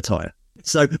never going to retire.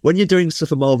 So when you're doing stuff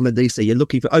for Marvel and DC, you're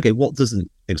looking for, okay, what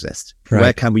doesn't exist? Right.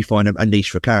 Where can we find a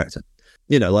niche for a character?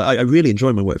 You know, like, I really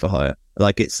enjoy my work for hire.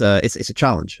 Like, it's a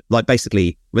challenge. Like,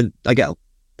 basically, when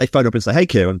they phone up and say, hey,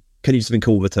 Kieron, can you do something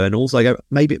cool with Eternals? I go,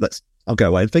 maybe I'll go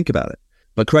away and think about it.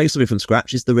 But creating something from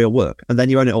scratch is the real work. And then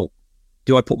you own it all.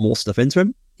 Do I put more stuff into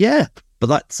him? Yeah, but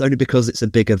that's only because it's a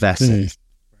bigger vessel.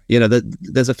 You know,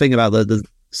 there's a thing about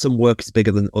some work is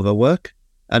bigger than other work.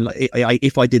 And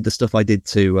if I did the stuff I did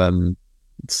to,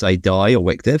 say, Die or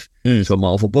Wictive to a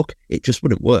Marvel book, it just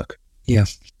wouldn't work. Yeah,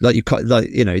 like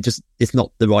you know, it's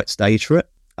not the right stage for it.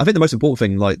 I think the most important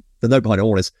thing, like the note behind it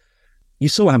all, is you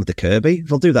saw what happened to Kirby.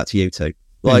 They'll do that to you too.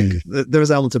 Like there is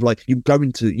an element of, like, you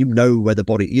know where the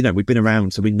body, you know, we've been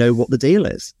around, so we know what the deal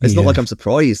is. It's not like I'm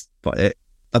surprised by it.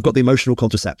 I've got the emotional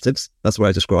contraceptives. That's the way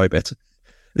I describe it.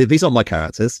 These aren't my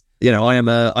characters. You know, I'm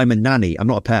a nanny. I'm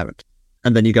not a parent.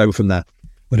 And then you go from there.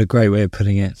 What a great way of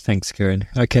putting it. Thanks, Kieron.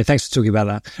 Okay, thanks for talking about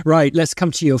that. Right, let's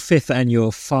come to your fifth and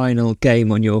your final game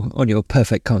on your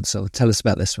perfect console. Tell us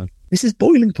about this one. This is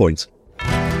Boiling Point.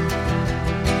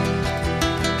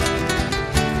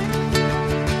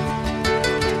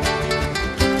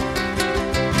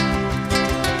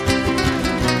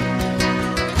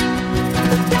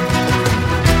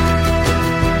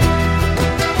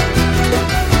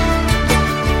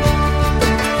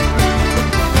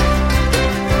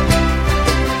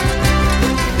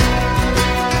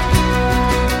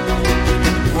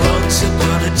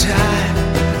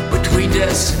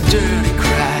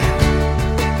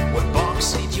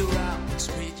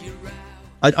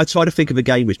 I try to think of a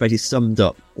game which basically summed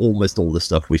up almost all the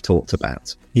stuff we've talked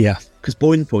about. Yeah. Because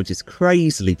Boiling Point is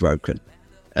crazily broken.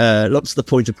 Lots to the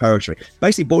point of poetry.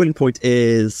 Basically, Boiling Point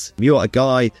is you're a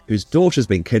guy whose daughter's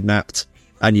been kidnapped,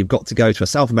 and you've got to go to a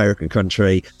South American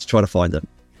country to try to find them.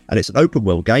 And it's an open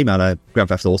world game, and a Grand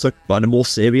Theft Auto, but in a more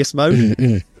serious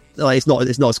mode. Like, it's not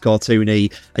as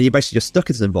cartoony, and you're basically just stuck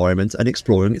in this environment and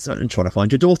exploring it and trying to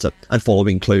find your daughter and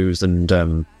following clues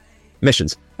and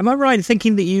missions. Am I right in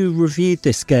thinking that you reviewed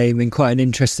this game in quite an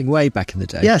interesting way back in the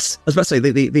day? Yes, I was about to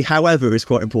say the however is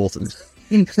quite important.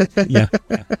 Yeah.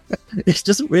 It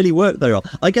doesn't really work very well.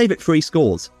 I gave it 3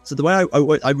 scores. So the way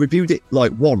I reviewed it,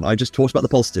 like, 1, I just talked about the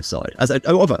positive side. I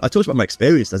talked about my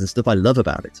experiences and stuff I love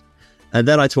about it, and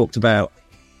then I talked about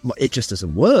it just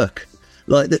doesn't work.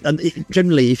 Like, and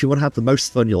generally, if you want to have the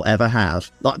most fun you'll ever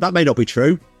have, like, that may not be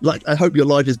true. Like, I hope your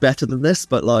life is better than this,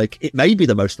 but, like, it may be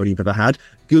the most fun you've ever had.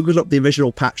 Google up the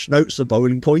original patch notes of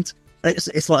Boiling Point.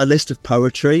 It's like a list of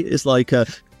poetry. It's like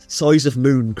size of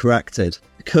moon corrected.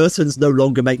 Curtains no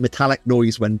longer make metallic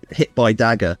noise when hit by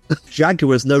dagger.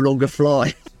 Jaguars no longer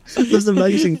fly. There's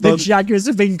amazing The Jaguars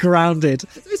have been grounded.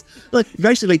 Like,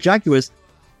 basically, Jaguars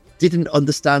didn't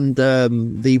understand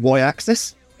the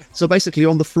y-axis. So basically,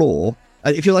 on the floor,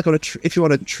 if you're like if you're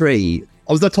on a tree,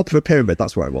 I was on the top of a pyramid.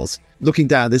 That's where I was looking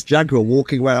down. This jaguar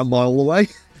walking around a mile away,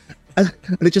 and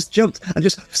it just jumped and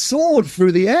just soared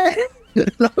through the air.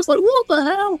 And I was like, "What the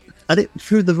hell?" And it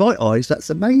through the right eyes. That's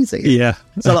amazing. Yeah.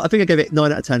 So I think I gave it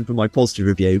 9 out of 10 for my positive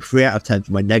review, 3 out of 10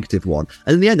 for my negative one,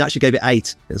 and in the end, I actually gave it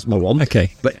 8 as my one.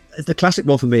 Okay. But the classic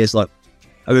one for me is like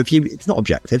a review. It's not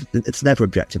objective. It's never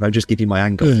objective. I just give you my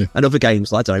angle. And other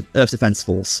games, like, I don't know, Earth Defense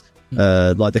Force,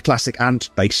 like the classic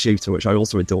ant-based shooter, which I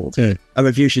also adored. A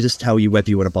review should just tell you whether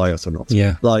you want to buy it or not.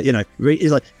 Yeah. Like, you know,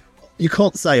 it's like, you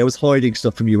can't say I was hiding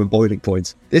stuff from you in Boiling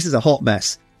Point. This is a hot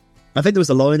mess. I think there was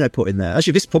a line I put in there.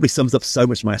 Actually, this probably sums up so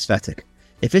much of my aesthetic.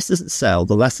 If this doesn't sell,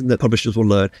 the lesson that publishers will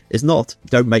learn is not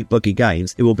don't make buggy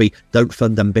games. It will be don't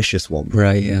fund ambitious ones.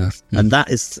 Right, yeah. And that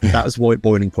was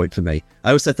Boiling Point for me.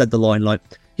 I also said the line like,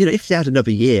 you know, if they had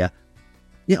another year,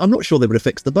 yeah, I'm not sure they would have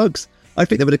fixed the bugs. I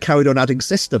think they would have carried on adding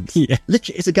systems. Yeah.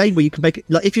 Literally, it's a game where you can make it,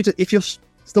 like, if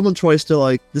someone tries to,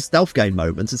 like, the stealth game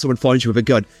moments and someone finds you with a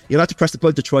gun, you'll have to press the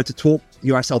button to try to talk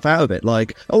yourself out of it.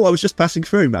 Like, oh, I was just passing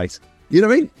through, mate. You know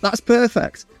what I mean? That's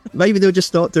perfect. Maybe they'll just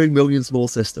start doing millions more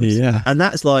systems. Yeah. And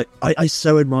that's like, I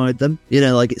so admired them. You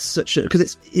know, like, it's such a,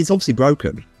 because it's obviously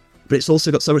broken, but it's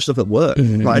also got so much stuff that works.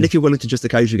 Right? And if you're willing to just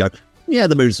occasionally go, yeah,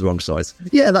 the moon's the wrong size.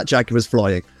 Yeah, that jaguar was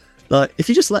flying. Like, if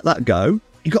you just let that go,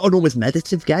 you've got an almost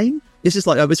meditative game. It's just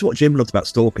like, it's what Jim loved about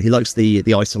Stalker. He likes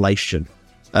the isolation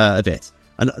of it.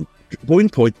 And Boiling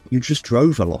Point, you just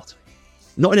drove a lot.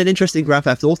 Not in an interesting Grand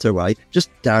Theft Auto way, just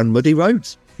down muddy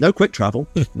roads. No quick travel,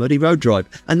 muddy road drive.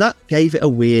 And that gave it a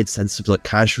weird sense of, like,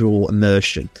 casual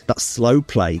immersion. That slow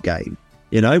play game,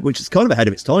 you know, which is kind of ahead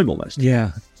of its time almost.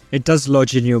 Yeah. It does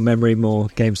lodge in your memory more,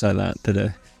 games like that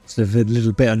are sort of a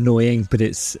little bit annoying, but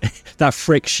it's that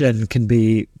friction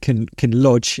can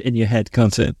lodge in your head,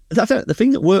 can't it? The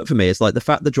thing that worked for me is, like, the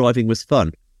fact that driving was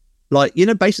fun. Like, you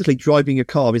know, basically driving a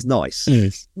car is nice.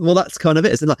 Well, that's kind of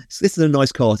it. It's like, this is a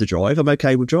nice car to drive. I'm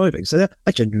okay with driving. So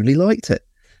I genuinely liked it.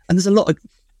 And there's a lot of,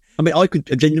 I mean, I could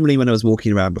genuinely, when I was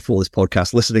walking around before this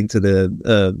podcast, listening to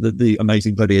the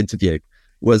amazing bloody interview,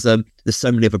 was there's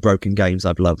so many other broken games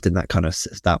I've loved in that kind of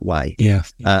that way. Yeah.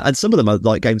 And some of them are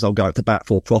like games I'll go out to bat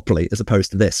for properly, as opposed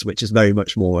to this, which is very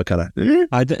much more a kind of.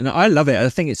 I love it. I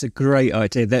think it's a great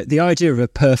idea. The idea of a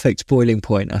perfect boiling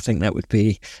point, I think that would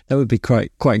be quite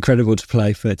incredible to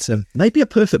play. But maybe a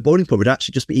perfect boiling point would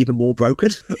actually just be even more broken.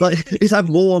 Like, just have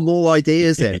more and more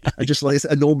ideas in, and just like this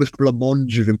enormous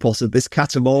blancmange of impossible, this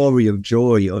Katamari of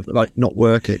joy of, like, not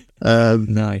working.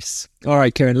 Nice. All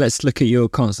right, Kieron, let's look at your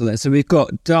console then. So we've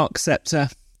got Dark Scepter,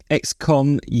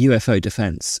 XCOM, UFO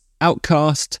Defense,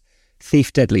 Outcast,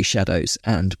 Thief Deadly Shadows,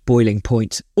 and Boiling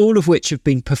Point, all of which have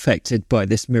been perfected by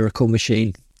this miracle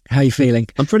machine. How are you feeling?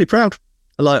 I'm pretty proud.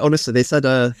 Like, honestly, they said,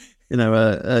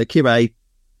 QA.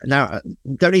 Now,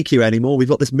 don't need QA anymore. We've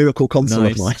got this miracle console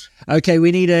of mine. Okay,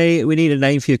 we need a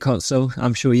name for your console.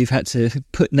 I'm sure you've had to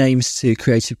put names to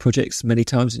creative projects many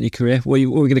times in your career. What are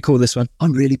we going to call this one?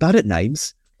 I'm really bad at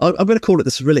names. I'm going to call it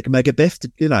the Cyrillic Megabiff,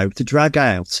 to drag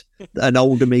out an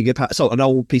old an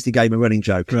old PC Gamer running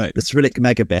joke. Right. The Cyrillic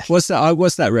Megabiff. What's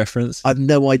that reference? I've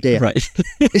no idea. Right.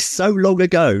 It's so long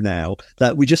ago now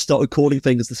that we just started calling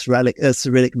things the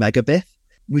Cyrillic Megabiff.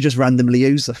 We just randomly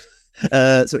use them.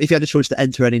 So if you had a choice to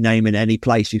enter any name in any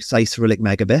place, you say Cyrillic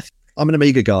Megabiff. I'm an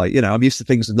Amiga guy, I'm used to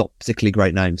things with not particularly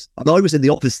great names. I was in the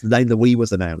office the name the Wii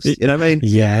was announced. You know what I mean?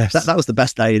 Yes. That was the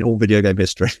best day in all video game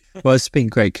history. Well, it's been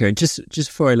great, Kieron. Just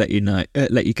before I let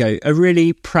you go, a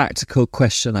really practical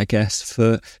question, I guess,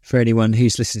 for anyone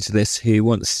who's listening to this who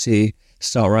wants to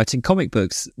start writing comic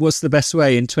books. What's the best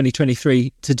way in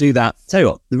 2023 to do that? Tell you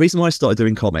what, the reason why I started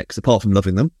doing comics, apart from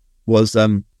loving them, was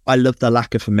I loved the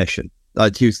lack of permission.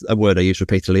 I'd use a word I used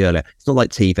repeatedly earlier. It's not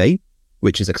like TV,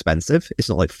 which is expensive. It's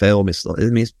not like film.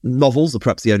 Novels are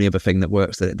perhaps the only other thing that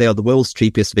works. They are the world's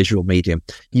cheapest visual medium.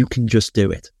 You can just do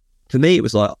it. For me, it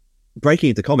was like breaking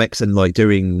into comics and like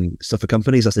doing stuff for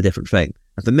companies. That's a different thing.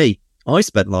 And for me, I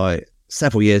spent like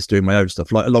several years doing my own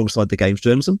stuff, like alongside the games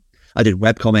journalism. I did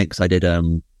webcomics.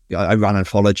 I ran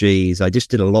anthologies. I just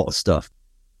did a lot of stuff.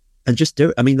 And just do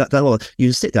it. I mean, you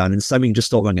can sit down and suddenly you just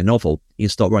start writing a novel. You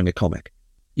start writing a comic.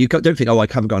 You don't think, I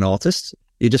haven't got an artist.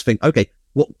 You just think, okay,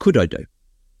 what could I do?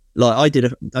 Like I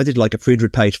did like a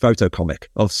 300-page photo comic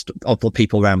of the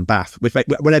people around Bath.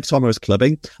 Whenever time I was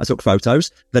clubbing, I took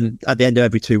photos. Then at the end of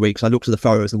every 2 weeks, I looked at the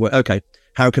photos and went, okay,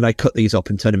 how can I cut these up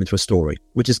and turn them into a story?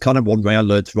 Which is kind of one way I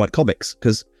learned to write comics.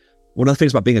 Because one of the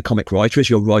things about being a comic writer is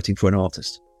you're writing for an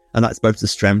artist. And that's both the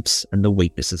strengths and the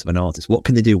weaknesses of an artist. What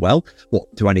can they do well?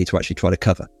 What do I need to actually try to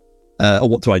cover? Or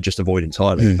what do I just avoid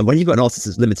entirely? And when you've got an artist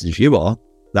as limited as you are,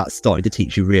 that's starting to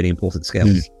teach you really important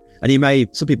skills. And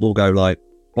some people will go like,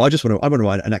 well, I want to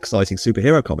write an exciting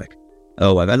superhero comic.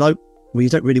 Oh, and like, well, you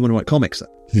don't really want to write comics.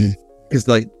 Because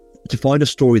like, to find a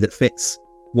story that fits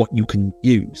what you can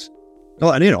use. Oh,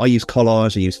 and I use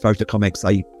collage, I use photo comics,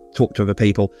 I talk to other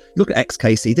people. Look at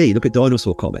XKCD, look at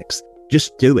dinosaur comics.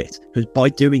 Just do it. Because by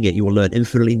doing it, you will learn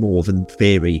infinitely more than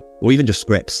theory or even just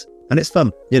scripts. And it's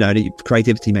fun.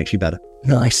 Creativity makes you better.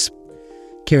 Nice.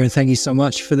 Kieron, thank you so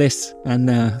much for this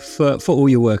and for all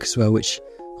your work as well, which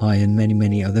I and many,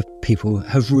 many other people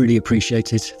have really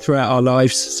appreciated throughout our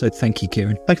lives. So thank you,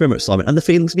 Kieron. Thank you very much, Simon. And the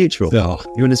feeling's mutual. Oh.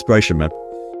 You're an inspiration, man.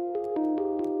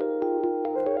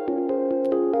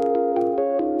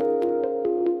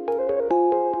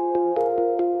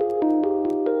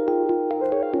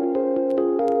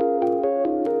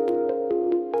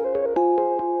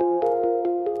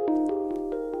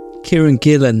 Kieron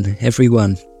Gillen,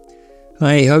 everyone.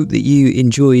 I hope that you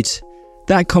enjoyed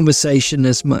that conversation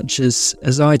as much as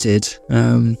I did.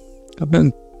 I've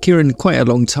known Kieron quite a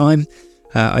long time.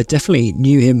 I definitely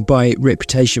knew him by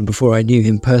reputation before I knew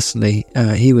him personally.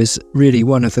 He was really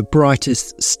one of the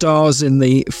brightest stars in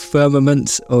the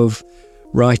firmament of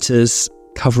writers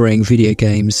covering video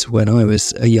games when I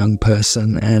was a young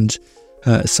person, and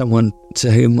someone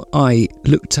to whom I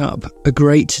looked up a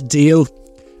great deal.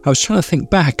 I was trying to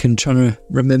think back and trying to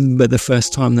remember the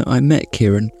first time that I met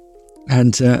Kieron,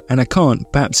 and I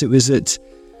can't. Perhaps it was at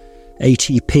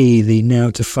ATP, the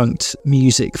now defunct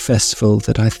music festival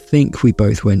that I think we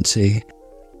both went to.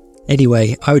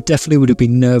 Anyway, I definitely would have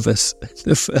been nervous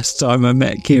the first time I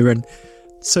met Kieron.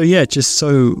 So yeah, just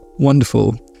so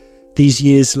wonderful these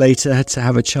years later to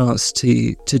have a chance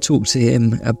to talk to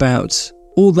him about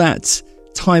all that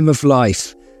time of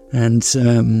life and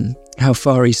how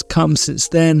far he's come since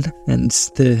then, and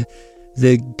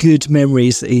the good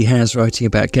memories that he has writing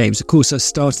about games. Of course, I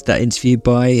started that interview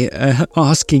by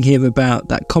asking him about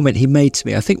that comment he made to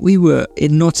me. I think we were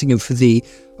in Nottingham for the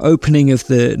opening of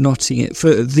the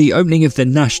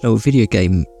National Video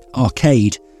Game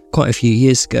Arcade quite a few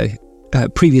years ago.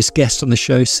 Previous guest on the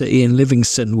show, Sir Ian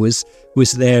Livingston, was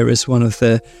there as one of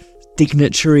the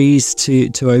dignitaries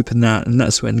to open that, and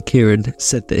that's when Kieron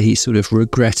said that he sort of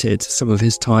regretted some of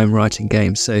his time writing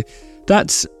games. So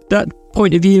that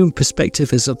point of view and perspective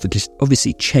has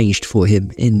obviously changed for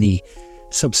him in the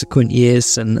subsequent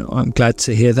years, and I'm glad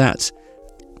to hear that.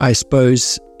 I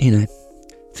suppose,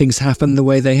 things happened the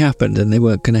way they happened, and they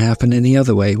weren't going to happen any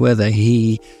other way, were they?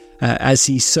 He, as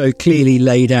he so clearly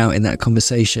laid out in that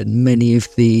conversation, many of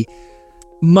the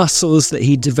muscles that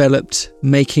he developed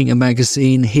making a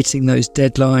magazine, hitting those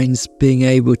deadlines, being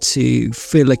able to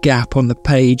fill a gap on the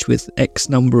page with X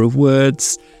number of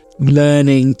words,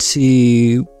 learning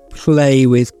to play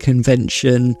with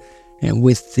convention and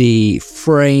with the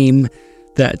frame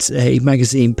that a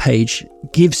magazine page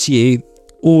gives you,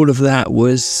 all of that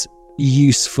was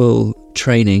useful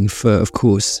training for, of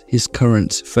course, his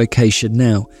current vocation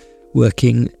now,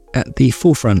 working at the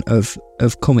forefront of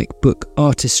comic book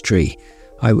artistry,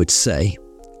 I would say.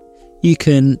 You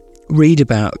can read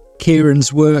about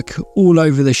Kieron's work all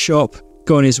over the shop.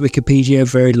 Go on his Wikipedia,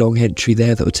 very long entry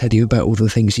there that will tell you about all the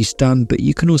things he's done. But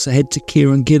you can also head to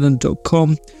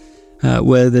KieronGillen.com,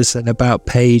 where there's an about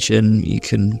page, and you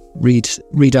can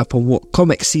read up on what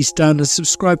comics he's done and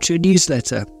subscribe to a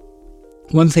newsletter.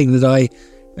 One thing that I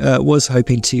was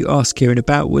hoping to ask Kieron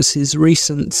about was his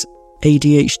recent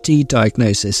ADHD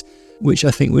diagnosis, which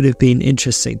I think would have been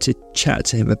interesting to chat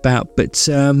to him about. But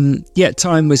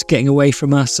time was getting away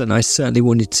from us, and I certainly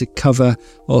wanted to cover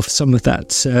off some of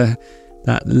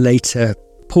that later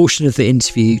portion of the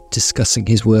interview discussing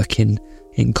his work in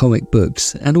comic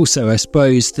books. And also, I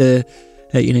suppose,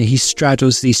 he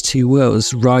straddles these two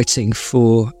worlds, writing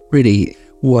for really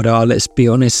what are, let's be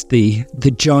honest, the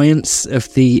giants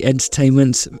of the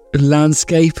entertainment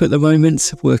landscape at the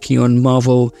moment, working on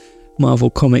Marvel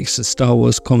comics and Star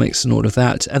Wars comics and all of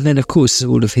that, and then of course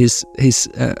all of his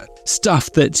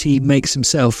stuff that he makes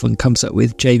himself and comes up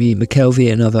with Jamie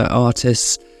McKelvey and other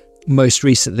artists, most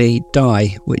recently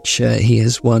Die, which he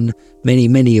has won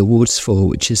many awards for,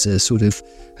 which is a sort of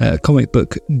comic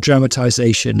book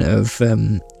dramatization of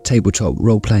tabletop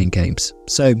role-playing games.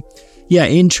 So yeah,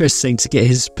 interesting to get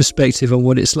his perspective on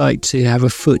what it's like to have a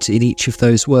foot in each of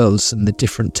those worlds and the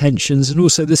different tensions and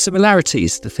also the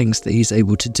similarities, the things that he's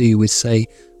able to do with, say,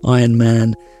 Iron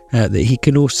Man, that he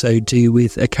can also do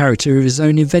with a character of his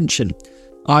own invention.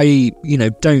 I,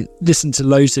 don't listen to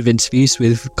loads of interviews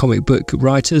with comic book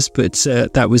writers, but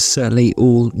that was certainly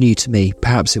all new to me.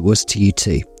 Perhaps it was to you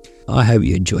too. I hope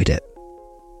you enjoyed it.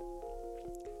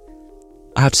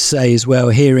 I have to say as well,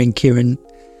 hearing Kieron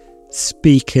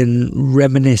speak and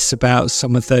reminisce about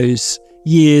some of those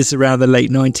years around the late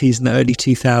 90s and the early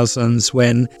 2000s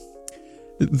when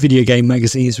video game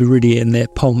magazines were really in their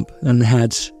pomp and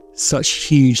had such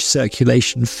huge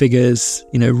circulation figures,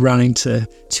 running to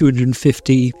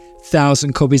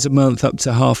 250,000 copies a month up to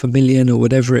 500,000 or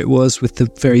whatever it was with the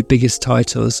very biggest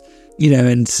titles,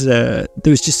 and there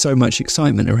was just so much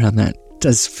excitement around that. It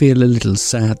does feel a little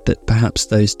sad that perhaps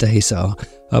those days are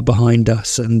behind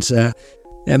us, and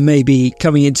maybe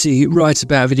coming in to write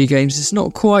about video games is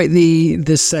not quite the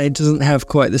same, it doesn't have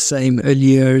quite the same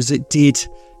allure as it did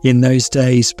in those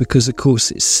days, because of course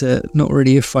it's not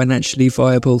really a financially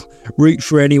viable route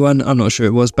for anyone. I'm not sure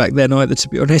it was back then either, to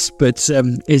be honest, but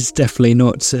it's definitely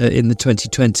not in the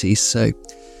 2020s. So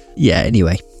yeah,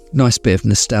 anyway, nice bit of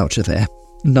nostalgia there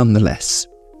nonetheless.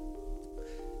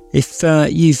 If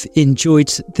you've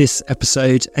enjoyed this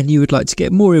episode and you would like to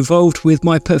get more involved with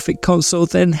My Perfect Console,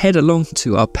 then head along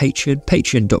to our Patreon,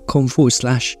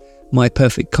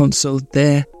 patreon.com/MyPerfectConsole.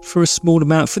 There, for a small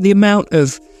amount, for the amount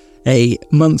of a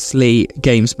monthly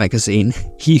games magazine,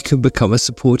 you can become a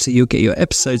supporter. You'll get your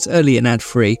episodes early and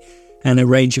ad-free, and a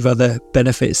range of other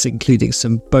benefits, including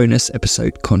some bonus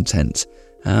episode content.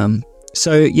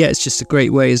 So yeah, it's just a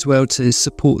great way as well to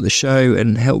support the show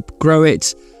and help grow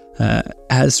it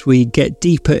as we get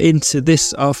deeper into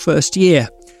this, our first year.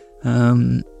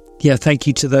 Thank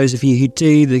you to those of you who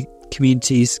do. The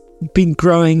community's been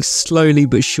growing slowly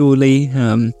but surely,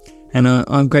 and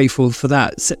I'm grateful for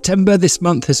that. September, this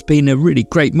month, has been a really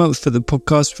great month for the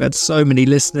podcast. We've had so many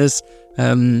listeners.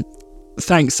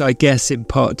 Thanks, I guess, in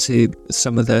part to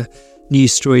some of the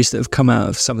news stories that have come out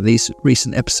of some of these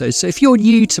recent episodes. So if you're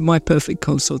new to My Perfect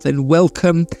Console, then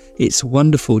welcome. It's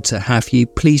wonderful to have you.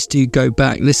 Please do go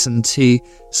back, listen to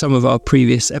some of our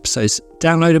previous episodes,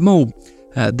 download them all.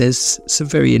 There's some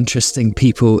very interesting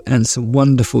people and some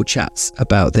wonderful chats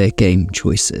about their game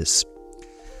choices.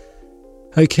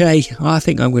 Okay, I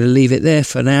think I'm going to leave it there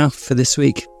for now, for this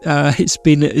week. It's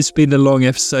been a long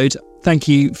episode. Thank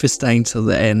you for staying till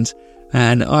the end,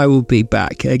 and I will be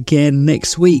back again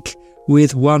next week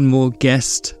with one more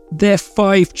guest, their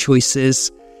 5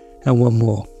 choices, and one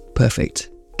more perfect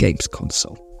games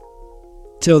console.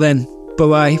 Till then,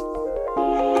 bye-bye.